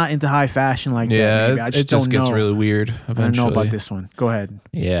just not into high fashion like that. Yeah, it just gets really weird eventually. I don't know about this one. Go ahead.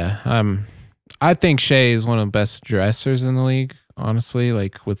 Yeah, I think Shai is one of the best dressers in the league, honestly.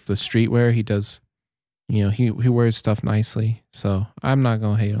 Like with the streetwear, he does, he wears stuff nicely. So I'm not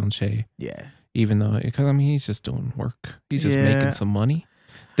gonna hate on Shai. Yeah. Even though, because he's just doing work. He's just making some money.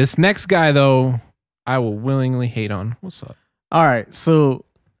 This next guy, though, I will willingly hate on. What's up? All right, so.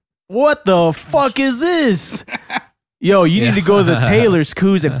 What the fuck is this? Yo, you need to go to the Taylor's,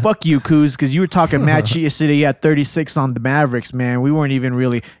 Kuz, and fuck you, Kuz, because you were talking mad shit yesterday. You had 36 on the Mavericks, man. We weren't even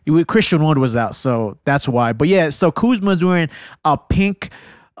really. Christian Wood was out, so that's why. But yeah, so Kuzma's wearing a pink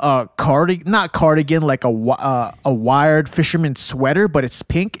cardigan, not cardigan, like a wired fisherman sweater, but it's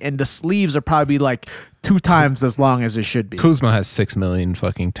pink, and the sleeves are probably like 2 times as long as it should be. Kuzma has 6 million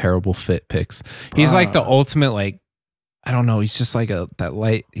fucking terrible fit pics. He's like the ultimate, like, I don't know. He's just like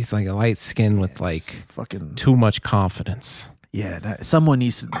he's like a light skin with like fucking too much confidence. Yeah, someone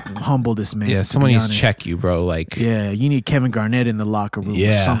needs to humble this man. Yeah, someone needs to check you, bro. Like, yeah, you need Kevin Garnett in the locker room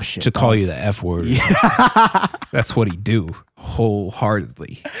or some shit. To call you the F word. Yeah. That's what he do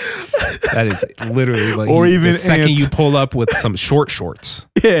wholeheartedly. That is literally like, or even the second you pull up with some short shorts.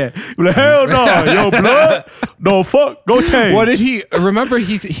 Yeah, like, hell no, yo, blood, no fuck, go change. What did he remember?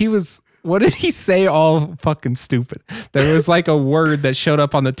 He was What did he say all fucking stupid? There was like a word that showed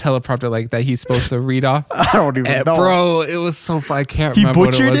up on the teleprompter like that he's supposed to read off. I don't even know. Bro, it was so funny. I can't He remember what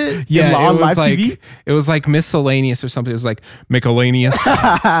it butchered was. it? Yeah, On it was live like TV? it was like miscellaneous or something. It was like miscellaneous.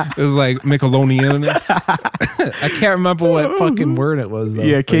 It was like Michelonianus. I can't remember what fucking word it was though.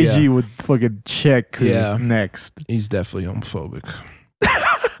 Yeah, But KG would fucking check who's Yeah. next. He's definitely homophobic.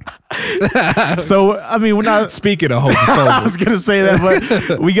 So, I mean, we're not... Speaking of I homophobic. was going to say that,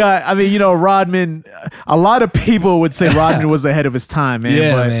 but we got... I mean, you know, Rodman... A lot of people would say Rodman was ahead of his time, man.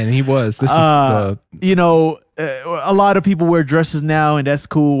 Yeah, but, man, he was. This is the you know, a lot of people wear dresses now, and that's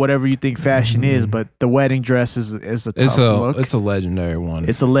cool, whatever you think fashion is, but the wedding dress is a tough look. It's a legendary one.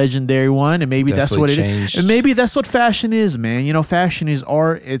 It's a legendary one, and maybe that's what it is. And maybe that's what fashion is, man. You know, fashion is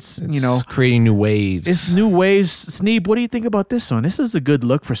art. It's you know, creating new waves. it's new waves. Sneeb, what do you think about this one? This is a good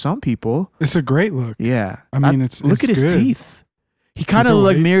look for some people. It's a great look. Yeah, I mean, it's look at his good. teeth. He kind of looked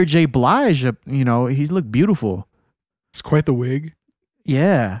like right? Mary J. Blige. You know, he's looked beautiful. It's quite the wig.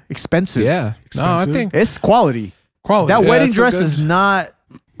 Yeah, expensive. Yeah, no, I Expensive. think It's quality. Quality. That Yeah, wedding it's a dress good- is not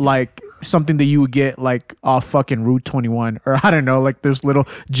like something that you would get like off fucking Route 21 or I don't know, like those little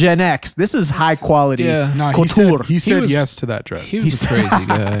Gen X. This is high quality. Yeah. No, couture. he said was- yes to that dress. he was a crazy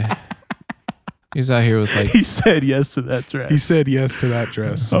guy. He's out here with like He said yes to that dress. He said yes to that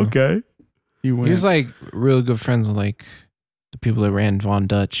dress. okay. He went. he was like really good friends with like the people that ran Von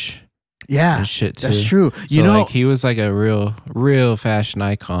Dutch Yeah, and shit too. that's true. So You know, like he was like a real fashion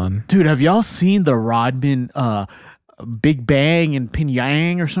icon. dude, have y'all seen the Rodman Big Bang in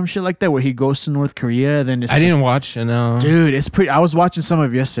Pyongyang or some shit like that where he goes to North Korea? Then it's I didn't watch it. No, Dude, it's pretty. I was watching some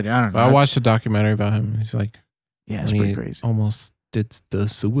of it yesterday. I don't know. I watched a documentary about him. He's like, Yeah, it's when pretty he crazy. almost did the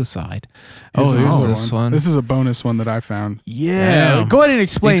suicide. Here's Oh, here's another this one. This is a bonus one that I found. Yeah, Damn. go ahead and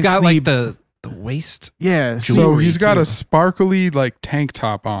explain. He's got Sneeb. like the waist. yeah. So Jewelry, he's got too. a sparkly like tank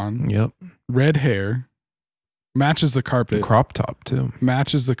top on, Yep, red hair, matches the the carpet, crop top too.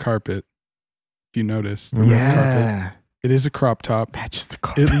 matches the carpet. If you noticed, Yeah, it is a crop top. matches the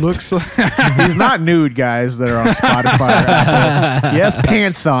carpet. It looks like. He's not nude, guys, that are on Spotify. Right? He has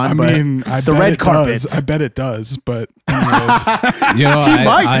pants on, I but mean, I the bet red it carpet. does. I bet it does, but anyways, You know, He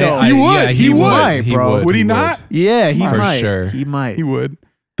might, though. He would. yeah, He would, He bro. Would he not? yeah, he For might. sure. He might. he would.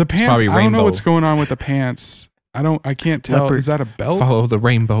 The pants. probably I don't know rainbow. what's going on with the pants. I can't tell. Leopard. Is that a belt? Follow the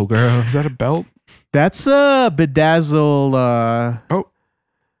rainbow, girl. Is that a belt? That's a bedazzle. Oh.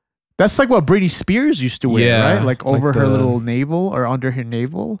 That's like what Britney Spears used to wear, Yeah, right? Like like over her the- little navel or under her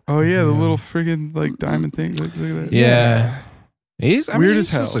navel. Oh yeah, the little friggin' like diamond thing. Look at that. Yeah. He's Weird weird as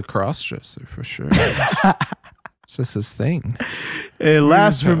he's just hell. a cross dresser for sure. It's just his thing. And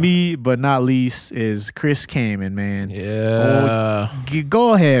last as for hell. me, but not least, is Chris Kamen, man. Yeah.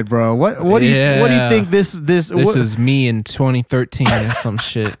 Go ahead, bro. What do you Yeah. think this This what- is me in 2013 or some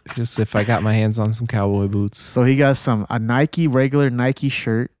shit. Just if I got my hands on some cowboy boots. So he got a regular Nike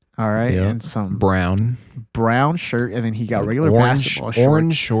shirt, all right, Yep. and some Brown. brown shirt, and then he got regular orange, basketball shorts,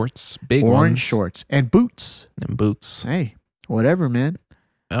 orange shorts. Big orange ones. shorts, and boots. And boots. Hey, whatever, man.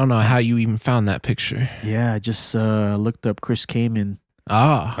 I don't know how you even found that picture. Yeah, I just looked up Chris Kamen.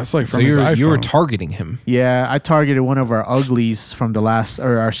 Ah. That's like so from his you were iPhone. targeting him. Yeah, I targeted one of our uglies from the last,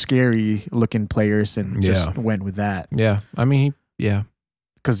 or our scary looking players, and just went with that Yeah. I mean, yeah.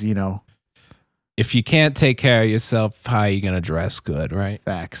 because you know, If you can't take care of yourself, how are you going to dress good, right?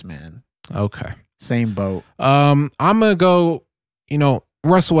 facts, man. Okay. Same boat. I'm gonna go. You know,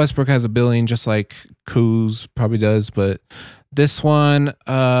 Russell Westbrook has $1 billion, just like Kuz probably does, but this one,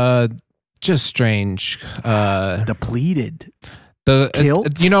 just strange. Depleted. The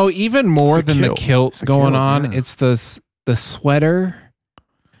Kilt? you know, even more It's a than kilt. the kilt It's a going kilt, on, yeah. it's the sweater.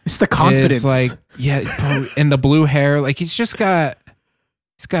 It's the confidence. Is like bro, and the blue hair. Like he's got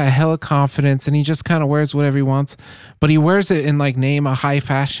a hella confidence, and he just kind of wears whatever he wants, but he wears it in like name a high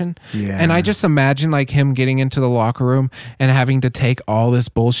fashion. yeah. And I just imagine like him getting into the locker room and having to take all this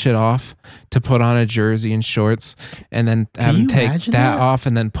bullshit off to put on a jersey and shorts, and then having you to take imagine that that? off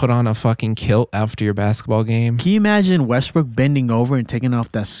and then put on a fucking kilt after your basketball game. Can you imagine Westbrook bending over and taking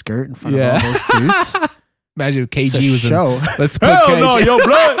off that skirt in front Yeah. of all those dudes? Imagine if It's a KG was show. in. Let's put Hell KG. no, yo,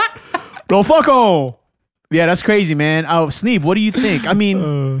 blood. No, fuck on. Yeah, that's crazy, man. Oh, Sneeb, what do you think? I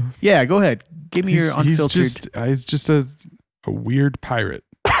mean, yeah, go ahead. Give me your unfiltered. He's just a weird pirate.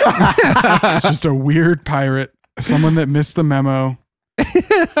 He's just a weird pirate. Someone that missed the memo.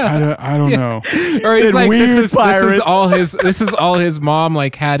 I don't know. Or he's Said like, weird this is pirates. all his mom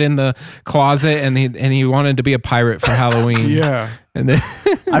like had in the closet, and he wanted to be a pirate for Halloween. Yeah. And then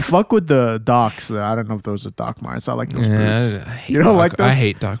I fuck with the Docs. I don't know if those are Doc Martens. I like those boots. I hate You don't like I those?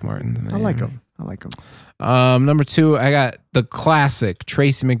 hate Doc Martin. I like them. I like him. Number 2, I got the classic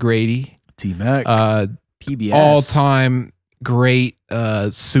Tracy McGrady. T-Mac. PBS. All-time great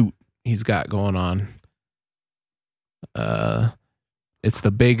suit he's got going on. It's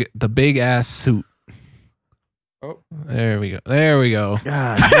the big ass suit. Oh, there we go. God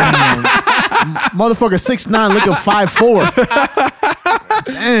damn. Motherfucker 6'9", looking 5'4".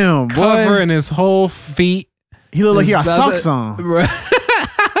 Damn, boy. Covering his whole feet. He look like he got socks on.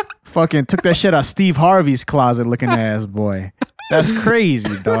 Fucking took that shit out of Steve Harvey's closet looking ass, boy. That's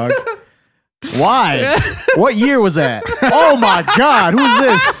crazy, dog. Why? What year was that? Oh my God, who's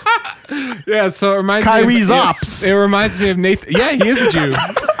this? Yeah, so it reminds Kyrie's me of, ops. It reminds me of Nathan. Yeah, he is a Jew.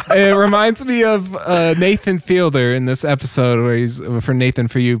 It reminds me of Nathan Fielder in this episode where he's for Nathan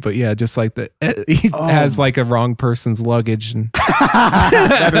for You, but yeah, just like he has like a wrong person's luggage. And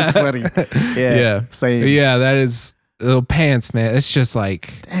that is funny. Yeah, same. Yeah, that is little pants, man. It's just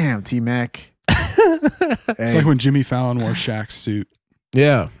like damn, T-Mac. It's like when Jimmy Fallon wore Shaq's suit.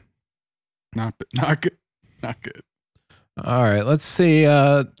 Yeah, not good. All right, let's see.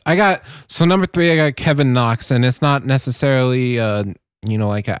 Number 3, I got Kevin Knox, and it's not necessarily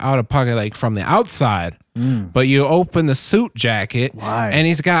like an out of pocket, like from the outside. But you open the suit jacket, and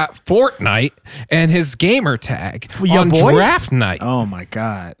he's got Fortnite and his gamer tag on draft night. Oh my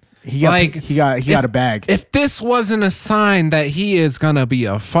God. He got a bag. If this wasn't a sign that he is gonna be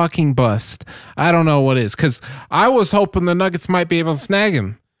a fucking bust, I don't know what is. Because I was hoping the Nuggets might be able to snag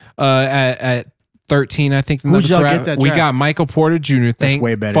him at 13. I think the Who'd Nuggets y'all were get that we draft? got Michael Porter Jr. Thank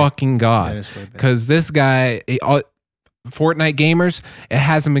way better. fucking God, because this guy. Fortnite gamers, it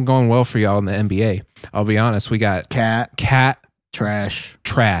hasn't been going well for y'all in the NBA. I'll be honest. We got Cat, trash.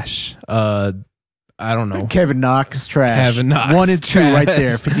 I don't know. Kevin Knox, trash. Kevin Knox, 1 and 2 trash. right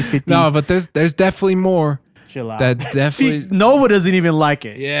there, 50-50. No, but there's definitely more. Chill out. That definitely. See, Nova doesn't even like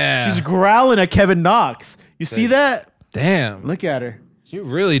it. Yeah. She's growling at Kevin Knox. You see that? Damn. Look at her. You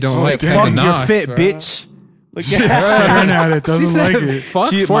really don't like fuck Kevin Knox, your fit, bro. bitch. Look She's staring at it. Doesn't like it.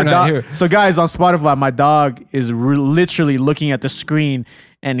 Fuck my Fortnite dog, here. So guys, on Spotify, my dog is literally looking at the screen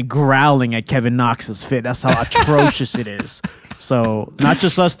and growling at Kevin Knox's fit. That's how atrocious it is. So not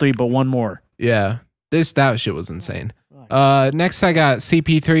just us 3, but one more. Yeah. That shit was insane. Next I got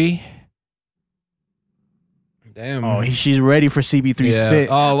CP3. Damn. Oh, she's ready for CP3's fit.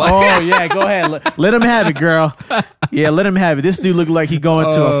 Oh, yeah, go ahead. Let him have it, girl. Yeah, let him have it. This dude looked like he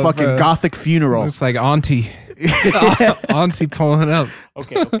going to a fucking gothic funeral. It's like Auntie. Auntie pulling up.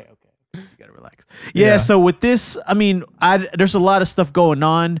 Okay. You gotta relax. Yeah, so with this, I mean, there's a lot of stuff going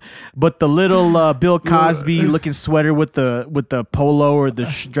on, but the little Bill Cosby looking sweater with the polo or the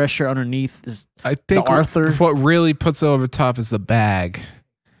dress shirt underneath is I think the Arthur. What really puts it over top is the bag.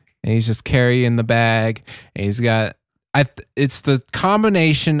 And he's just carrying the bag. And he's got it's the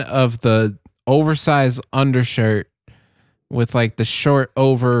combination of the oversized undershirt with like the short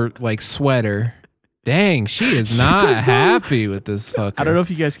over like sweater. Dang, she is not happy with this fucker. I don't know if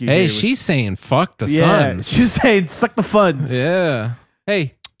you guys can Hey, she's saying fuck the yeah, Suns. she's saying suck the funds. Yeah.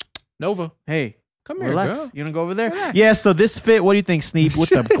 Hey, Nova. Hey, come here, relax. girl. You wanna go over there? Relax. Yeah, so this fit, what do you think, Sneeb? With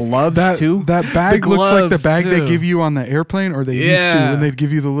the gloves too? That bag looks like the gloves, bag they too. give you on the airplane, or they used to, Yeah. and they'd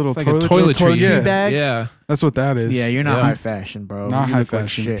give you the little It's like a toiletry toiletry bag? Yeah. That's what that is. Yeah, you're not Yeah. high fashion, bro. Not You high look like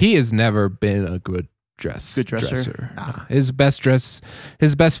fashion. shit. He has never been a good dresser. Nah. His best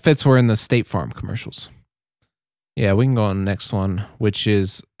fits were in the State Farm commercials. Yeah, we can go on the next one, which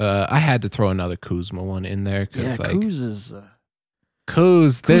is I had to throw another Kuzma one in there because like Kuz is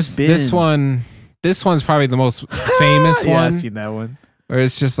Kuz, this one's probably the most famous yeah, one. I've seen that one. Where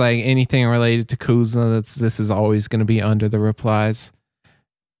it's just like anything related to Kuzma, this is always going to be under the replies.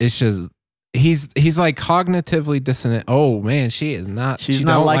 It's just he's like cognitively dissonant. Oh man, she is not. She's she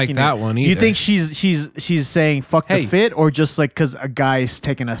not don't liking like that it. one either. You think she's saying fuck Hey. the fit, or just like because a guy is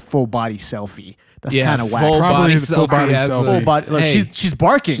taking a full body selfie? That's Yeah, kind of whack. full Probably body the full body selfie has selfie. a- Full body. Look, Hey, she's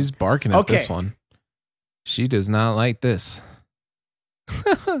barking. She's barking at Okay. this one. She does not like this.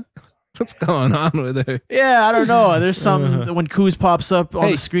 What's going on with her? Yeah, I don't know. There's some when Kuz pops up on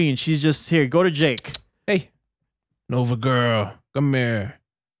Hey. the screen. She's just here. Go to Jake. Hey, Nova girl, come here.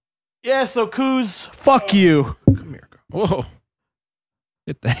 Yeah, so Kuz, fuck you. Come here, girl. Whoa.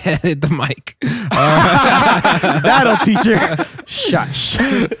 Hit the mic. That'll teach her. Shush. All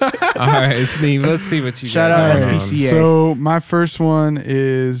right, Sneeb, let's see what you Shout got out going on. SPCA. So my first one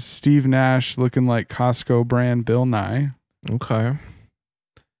is Steve Nash looking like Costco brand Bill Nye, Okay.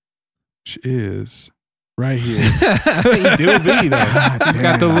 which is right here. He do be though. He's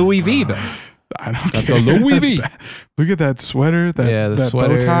got the Louis V though. I don't Got care. the Louis That's V. bad. Look at that sweater. That The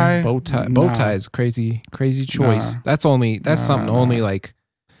sweater, bow tie. bow tie is crazy choice. Nah. That's something Nah. only like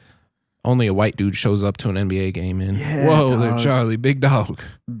Only a white dude shows up to an NBA game and Yeah, whoa, they're dog. Charlie, big dog.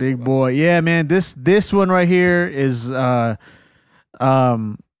 Big boy. Yeah, man. This one right here is I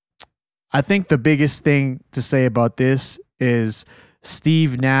think the biggest thing to say about this is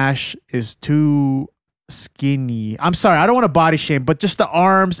Steve Nash is too skinny. I'm sorry, I don't want to body shame, but just the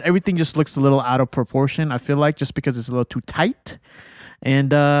arms, everything just looks a little out of proportion. I feel like just because it's a little too tight.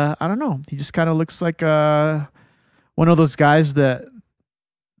 And I don't know. He just kind of looks like one of those guys that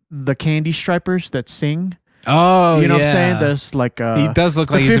the candy stripers that sing. Oh, you know what I'm yeah. saying? There's like He does look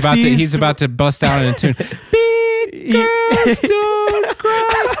like he's about to bust out in a tune. Big girls don't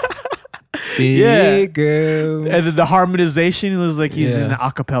cry. Big girls. And then the harmonization looks like he's in an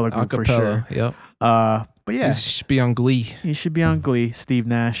acapella group for sure. Yep. But yeah, He should be on Glee. he should be on Glee. Steve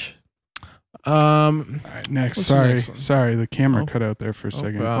Nash. All right, next. What's the Sorry, next one? sorry. The camera cut out there for a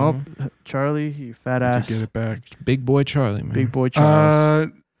second. problem. Oh, Charlie, you fat To ass. get it back. Big boy Charlie, man. Big boy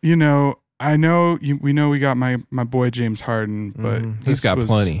Charles. You know, I know we know we got my boy James Harden, but He's got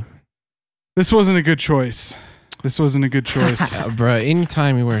plenty. This wasn't a good choice. This wasn't a good choice. Bro,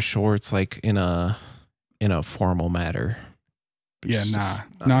 anytime you wear shorts like in a formal matter. Yeah, it's not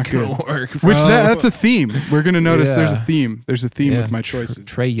gonna good. work, Which bro. that's a theme. We're gonna notice there's a Yeah. theme. There's a theme Yeah. with my choices.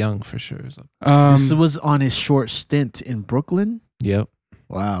 Trey Young for sure. This was on his short stint in Brooklyn. Yep.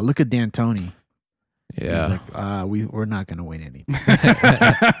 Wow, look at D'Antoni. Yeah. He's like, we're not gonna win anything.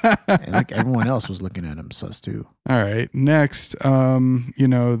 And like everyone else was looking at him sus too. All right. Next, you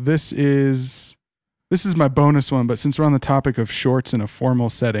know, this is my bonus one, but since we're on the topic of shorts in a formal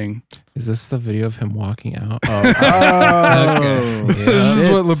setting, Is this the video of him walking out? Oh, okay. this is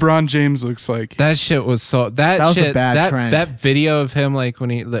what LeBron James looks like. That shit was so that was a shit, bad trend. That video of him like when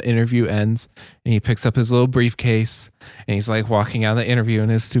the interview ends and he picks up his little briefcase and he's like walking out of the interview in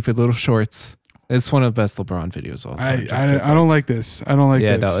his stupid little shorts. It's one of the best LeBron videos of all time. I don't like this. I don't like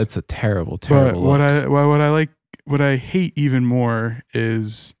yeah, this. no, it's a terrible But look. what I hate even more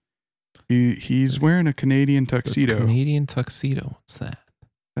is he's wearing a Canadian tuxedo. Canadian tuxedo. What's that?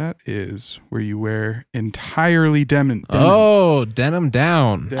 That is where you wear entirely denim. Oh, denim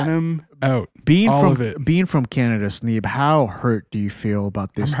down. Denim out. Being All from of it. being from Canada, Sneeb, how hurt do you feel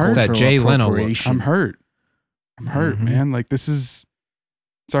about this I'm hurt. cultural That Jay Leno look. appropriation? I'm hurt. Mhm. Man. Like it's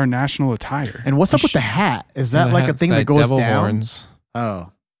our national attire. And what's up with the hat? Is that The like a hat's thing got that goes devil down? horns.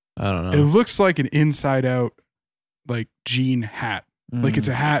 Oh, I don't know. It looks like an inside out like jean hat. Like it's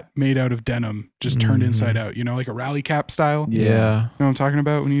a hat made out of denim, just turned inside out, you know, like a rally cap style. yeah. You know what I'm talking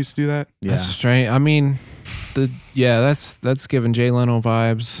about when you used to do that? yeah. That's strange. I mean, that's giving Jay Leno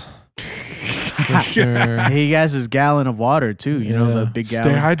vibes. For sure. He has his gallon of water too. You know, the big Stay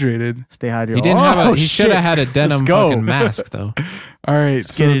gallon. hydrated. Stay hydrated. He didn't Oh, he should shit. have had a denim Let's go. fucking mask though. All right,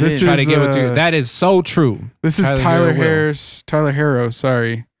 so get it this in. is Try to get with you. That is so true. this is Tyler Hero Tyler Harrow.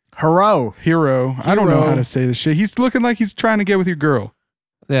 Sorry, Hero. Hero. I don't know how to say this shit. He's looking like he's trying to get with your girl.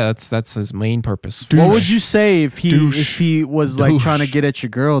 Yeah, that's his main purpose. What would you say if Douche. he was like Douche. trying to get at your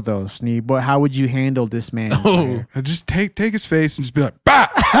girl though, Sneeb? But how would you handle this man? Just take his face and just be like, bah!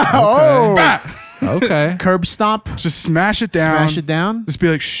 Oh, Bah! Okay. curb stomp. Just smash it down. Smash it down. Just be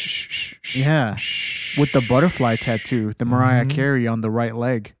like, shh, shh, shh. Yeah. Shh. With the butterfly tattoo, the Mariah Carey on the right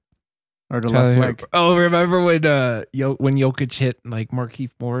leg or the left leg. Oh, remember when when Jokic hit like Markieff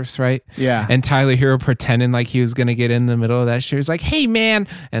Morris, right? Yeah. And Tyler Hero pretending like he was gonna get in the middle of that shit. He's like, "Hey, man,"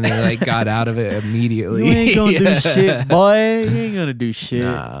 and then like got out of it immediately. You ain't gonna do shit, boy. You ain't gonna do shit.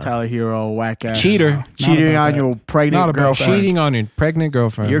 Nah. Tyler Hero, whack ass. Cheater. Cheating about on that. your pregnant Not about girlfriend. Cheating on your pregnant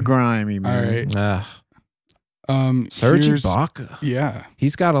girlfriend. You're grimy, All man. right. Serge here's- Ibaka. Yeah.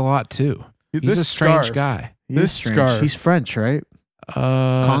 He's got a lot too. He's This a strange scarf. guy. He's This strange. scarf. He's French, right?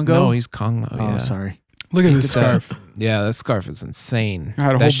 Congo? No, he's Congo. Oh, Yeah. sorry. Look at Think this of that. scarf. Yeah, that scarf is insane. I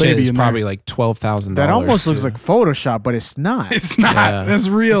had a that whole shit baby is in probably there. like $12,000. That almost looks like Photoshop, but it's not. It's not. Yeah. That's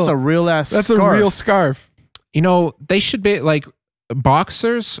real. It's a real ass. That's scarf. a real scarf. You know, they should be like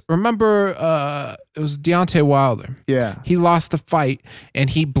boxers. Remember, it was Deontay Wilder. Yeah. He lost a fight and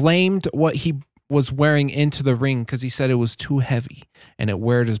he blamed what he was wearing into the ring because he said it was too heavy and it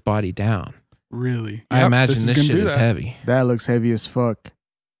weared his body down. Really? I imagine is this gonna shit do is that. heavy. That looks heavy as fuck.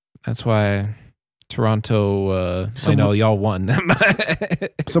 That's why Toronto, I know y'all won.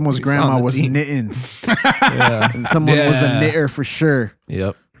 Someone's He's grandma on the was team. knitting. Yeah. And someone was a Yeah. knitter for sure.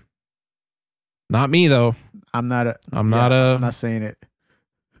 Yep. Not me though. I'm not I'm not saying it.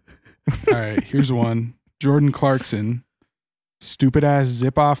 All right, here's one. Jordan Clarkson, stupid ass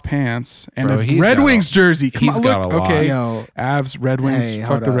zip off pants and Bro, a he's Red got Wings jersey. Come he's on, got look. a lot. Okay, Yo, Avs, Red Wings. Hey, Fuck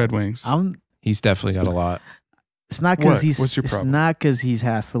hold the up. Red Wings. He's definitely got a lot. It's not What? because he's. What's your it's problem? not because he's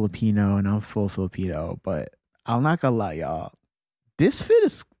half Filipino and I'm full Filipino. But I'm not gonna lie, y'all. This fit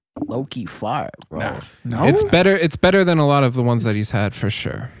is Low-key fire, bro. No? It's better than a lot of the ones that he's had for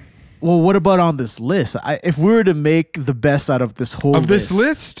sure. Well, what about on this list? If we were to make the best out of this whole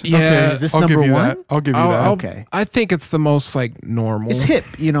list? Yeah. Okay, is this I'll number give you one? that. I'll give you that. Okay. I think it's the most like normal. It's hip,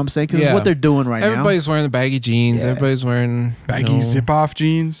 you know what I'm saying? Because it's what they're doing right Everybody's wearing the baggy jeans. Yeah. Everybody's wearing Baggy zip-off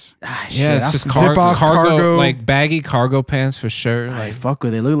jeans. now. Yeah, it's just Zip-off cargo, like baggy cargo pants for sure. I Like fuck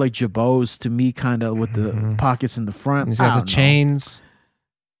with it. They look like Jabots to me, kind of with the pockets in the front. he's I got the don't know. chains.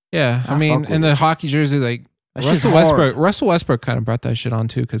 Yeah, I mean, fuck with and the it. hockey jersey, like That shit's Russell Westbrook kind of brought that shit on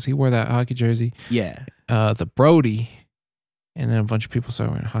too because he wore that hockey jersey. Yeah. The Brody, and then a bunch of people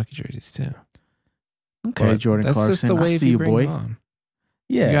started wearing hockey jerseys too. Okay, But Jordan that's Clarkson. just the I wave see he you, brings boy. on.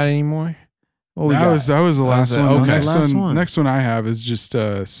 Yeah. You got any more? What we That got? was the last it? one. Okay. That's the last one. Next one I have is just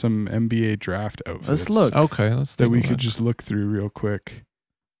some NBA draft outfits. Let's look. Okay, let's that take we a could look. just look through real quick.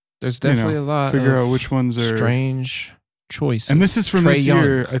 There's definitely a lot. Figure of out which ones are strange choices. And this is from Trae this Young.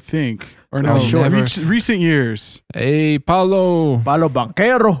 year, I think, or no, Oh, never. recent years. Hey, Paulo. Paulo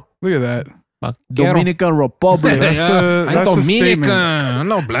Banquero. Look at that. Dominican Republic. That's I'm a Dominican. statement. I'm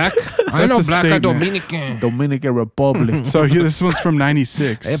not black. I'm That's not a black. I'm statement. Dominican. Dominican Republic. So here, this one's from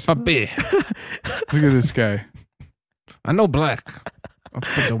 '96. Hey, papi. Look at this guy. I know black. I'm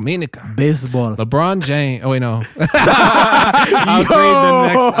from Dominican. Baseball. LeBron James. Oh wait, no.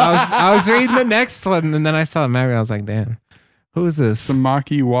 I was reading the next one, and then I saw Mary. I was like, damn, who is this?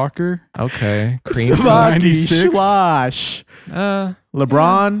 Samaki Walker. Okay, cream. Samaki 96. Schwash.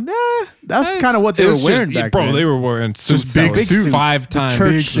 LeBron. That's kind of what they were wearing back bro. then. They were wearing suits big that was suits. 5 The times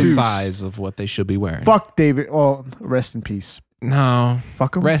church the suits. size of what they should be wearing. Fuck David. Oh, rest in peace. No,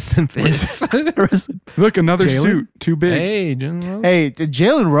 Fuck him. rest in peace. Look, another Jalen? suit. Too big. Hey, Jalen Rose. Hey,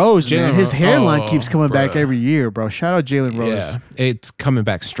 Jalen Rose, man. Jalen His Rose. hairline Oh, keeps coming back bro. every year, bro. Shout out Jalen Rose. Yeah, it's coming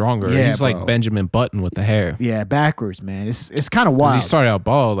back stronger. Yeah, He's bro. like Benjamin Button with the hair. Yeah, backwards, man. It's kind of 'Cause wild. he started out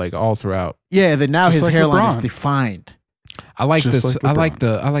bald like all throughout. Yeah, then now Just his like hairline is LeBron. defined. I like Just this. like I like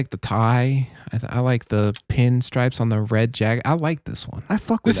LeBron. the tie. I like the pin stripes on the red jacket. I like this one. I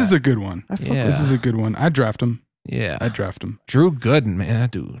fuck with This is that. a good one. I fuck Yeah. with This is a good one. I'd draft him. Yeah, I'd draft him. Drew Gooden, man, that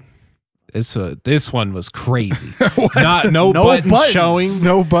dude. This one was crazy. no buttons buttons. showing.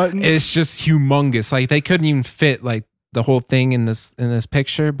 No buttons. It's just humongous. Like they couldn't even fit like the whole thing in this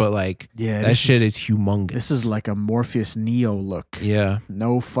picture, but like Yeah, that this shit is- is humongous. This is like a Morpheus Neo look. yeah,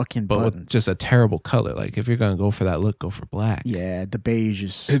 No fucking but buttons. with just a terrible color. Like if you're gonna go for that look, go for black. yeah, the beige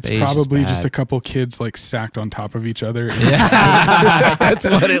is. It's beige is probably just bad. a couple kids like stacked on top of each other. Yeah, that's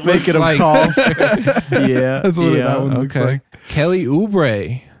what it looks making them like. tall. yeah, That's what yeah. that one looks Okay, like. Kelly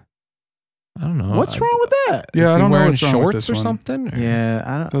Oubre. I don't know. What's wrong with that? Yeah, Is I he don't know wearing what's wrong with shorts this or one. something? Or- Yeah,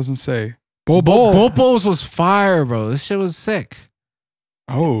 I don't. Doesn't say. Bol Bol. Bol Bol's was fire, bro. This shit was sick.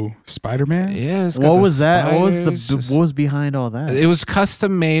 Oh, Spider-Man? Yeah, it's got What the was that? What was spiders, the? just- What was behind all that? It was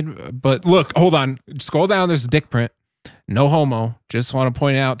custom made, but look, hold on. Scroll down. There's a dick print. No homo. Just want to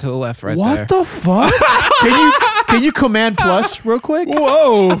point out to the left right what there. the fuck? Can you command plus real quick?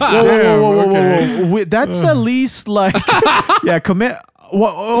 Whoa. Whoa. Wait, that's at least like yeah. Command.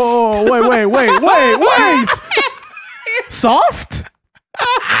 Whoa, wait. Soft.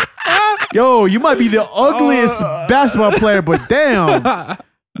 Yo, you might be the ugliest basketball player, but damn,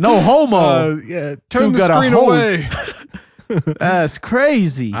 no homo. Yeah, Dude got a hose. That's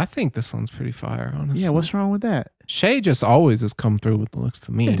crazy. I think this one's pretty fire, honestly. Yeah, what's wrong with that? Shay just always has come through with the looks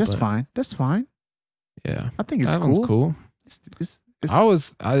to me. Yeah, that's but fine. That's fine. Yeah, I think it's that cool. one's cool.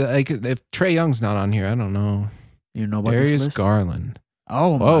 It's, I like if Trae Young's not on here. I don't know. you know about Darius this list? Garland.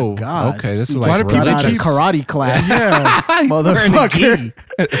 Oh Whoa, my god! okay, this is dude like just Why do got people out of keep- karate class. Yeah. Motherfucker.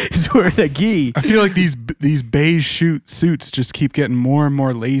 He's wearing a gi. I feel like these beige suits just keep getting more and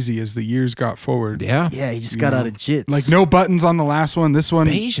more lazy as the years got forward. Yeah, Yeah, he just You got know, out of jits. Like no buttons on the last one. This one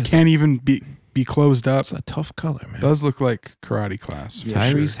Beige is can't even be closed up. it's a tough color, man. Does look like karate class. For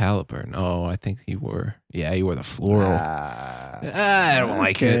Tyrese sure. Halliburton. Oh, I think he wore. Yeah, he wore the floral. I don't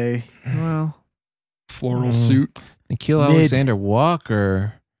like it. Okay. Well, Floral suit. Nikhil Mid. Alexander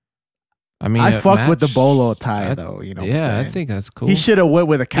Walker. I mean, I it fuck with the matched- bolo tie I- though. You know. What I'm Yeah, I saying? think that's cool. he should have went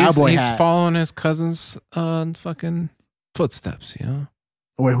with a cowboy he's hat. following his cousin's fucking footsteps. You know,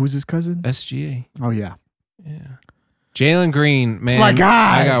 Wait, who's his cousin? SGA. Oh yeah, Yeah, Jalen Green. Man, my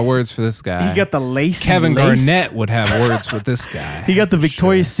guy. I got words for this guy. he got the lace. Kevin lace. Garnett would have words with this guy. He got the for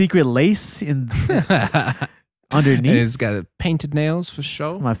Victoria's Secret lace in sure. And underneath. he's got painted nails for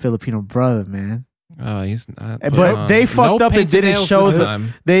show. My Filipino brother, man. Oh, he's not. But they fucked up and painted didn't nails show this the.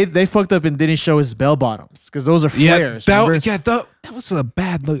 time. They fucked up and didn't show his bell bottoms because those are flares. remember? that was a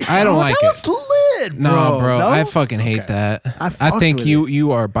bad look. I don't like that was it. good, bro. No, bro, No? I fucking hate that. I think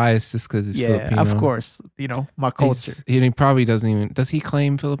you are biased just because he's Filipino. Of course. You know, my culture. He probably doesn't even. Does he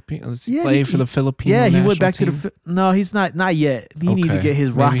claim Filipino? Does he play for the Filipino? Yeah, he went national back team? to the. No, he's not yet. He need to get his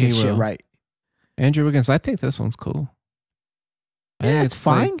Maybe rocket he shit will. right. Andrew Wiggins, I think this one's cool. I think it's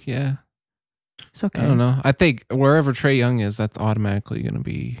fine. like, yeah. It's okay. I don't know. I think wherever Trae Young is, that's automatically going to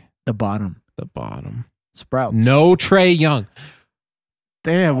be the bottom. The bottom. Sprouts. No Trae Young.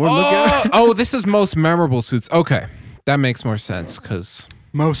 Damn, we're looking. Oh, this is most memorable suits. Okay. That makes more sense because.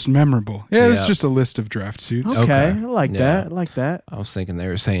 Most memorable. Yeah, it's just a list of draft suits. Okay. I like that. I like that. I was thinking they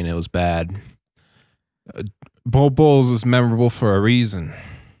were saying it was bad. Bol Bol's is memorable for a reason.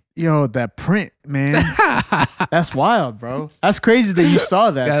 Yo, that print, man. That's wild, bro. That's crazy that you saw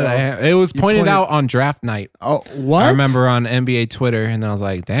that. It was pointed out on draft night. Oh, what? I remember on NBA Twitter, and I was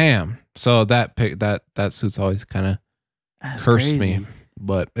like, "Damn!" So that suit's always kind of cursed me,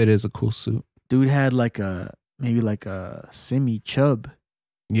 but it is a cool suit. Dude had maybe a semi chub.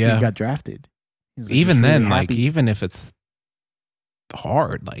 Yeah, he got drafted. Like, even then, really happy. even if it's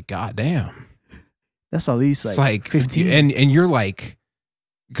hard, goddamn, that's at least it's like 15, and you're like.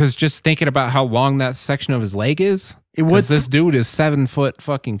 Because just thinking about how long that section of his leg is, this dude is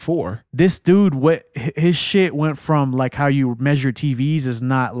 7'4". This dude, his shit went from how you measure TVs is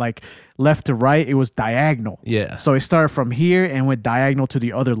not left to right; it was diagonal. Yeah. So it started from here and went diagonal to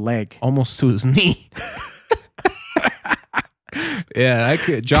the other leg, almost to his knee. Yeah, I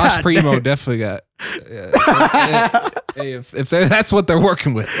could. Josh God Primo damn. Definitely got. Hey, if that's what they're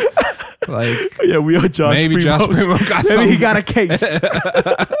working with. Yeah, we are Josh. Maybe Primo's. Josh Primo got maybe something. he got a case.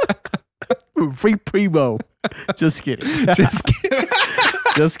 Free Primo. Just kidding. Just kidding.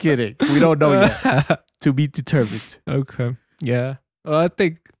 Just kidding. We don't know yet. To be determined. Okay. Yeah. Well, I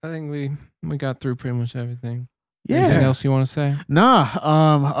think we got through pretty much everything. Yeah. Anything else you want to say? Nah.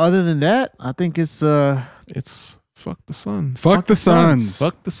 Other than that, I think it's fuck the Suns. Fuck the Suns.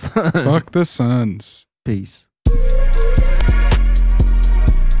 Fuck the Suns. Fuck the Suns. Peace.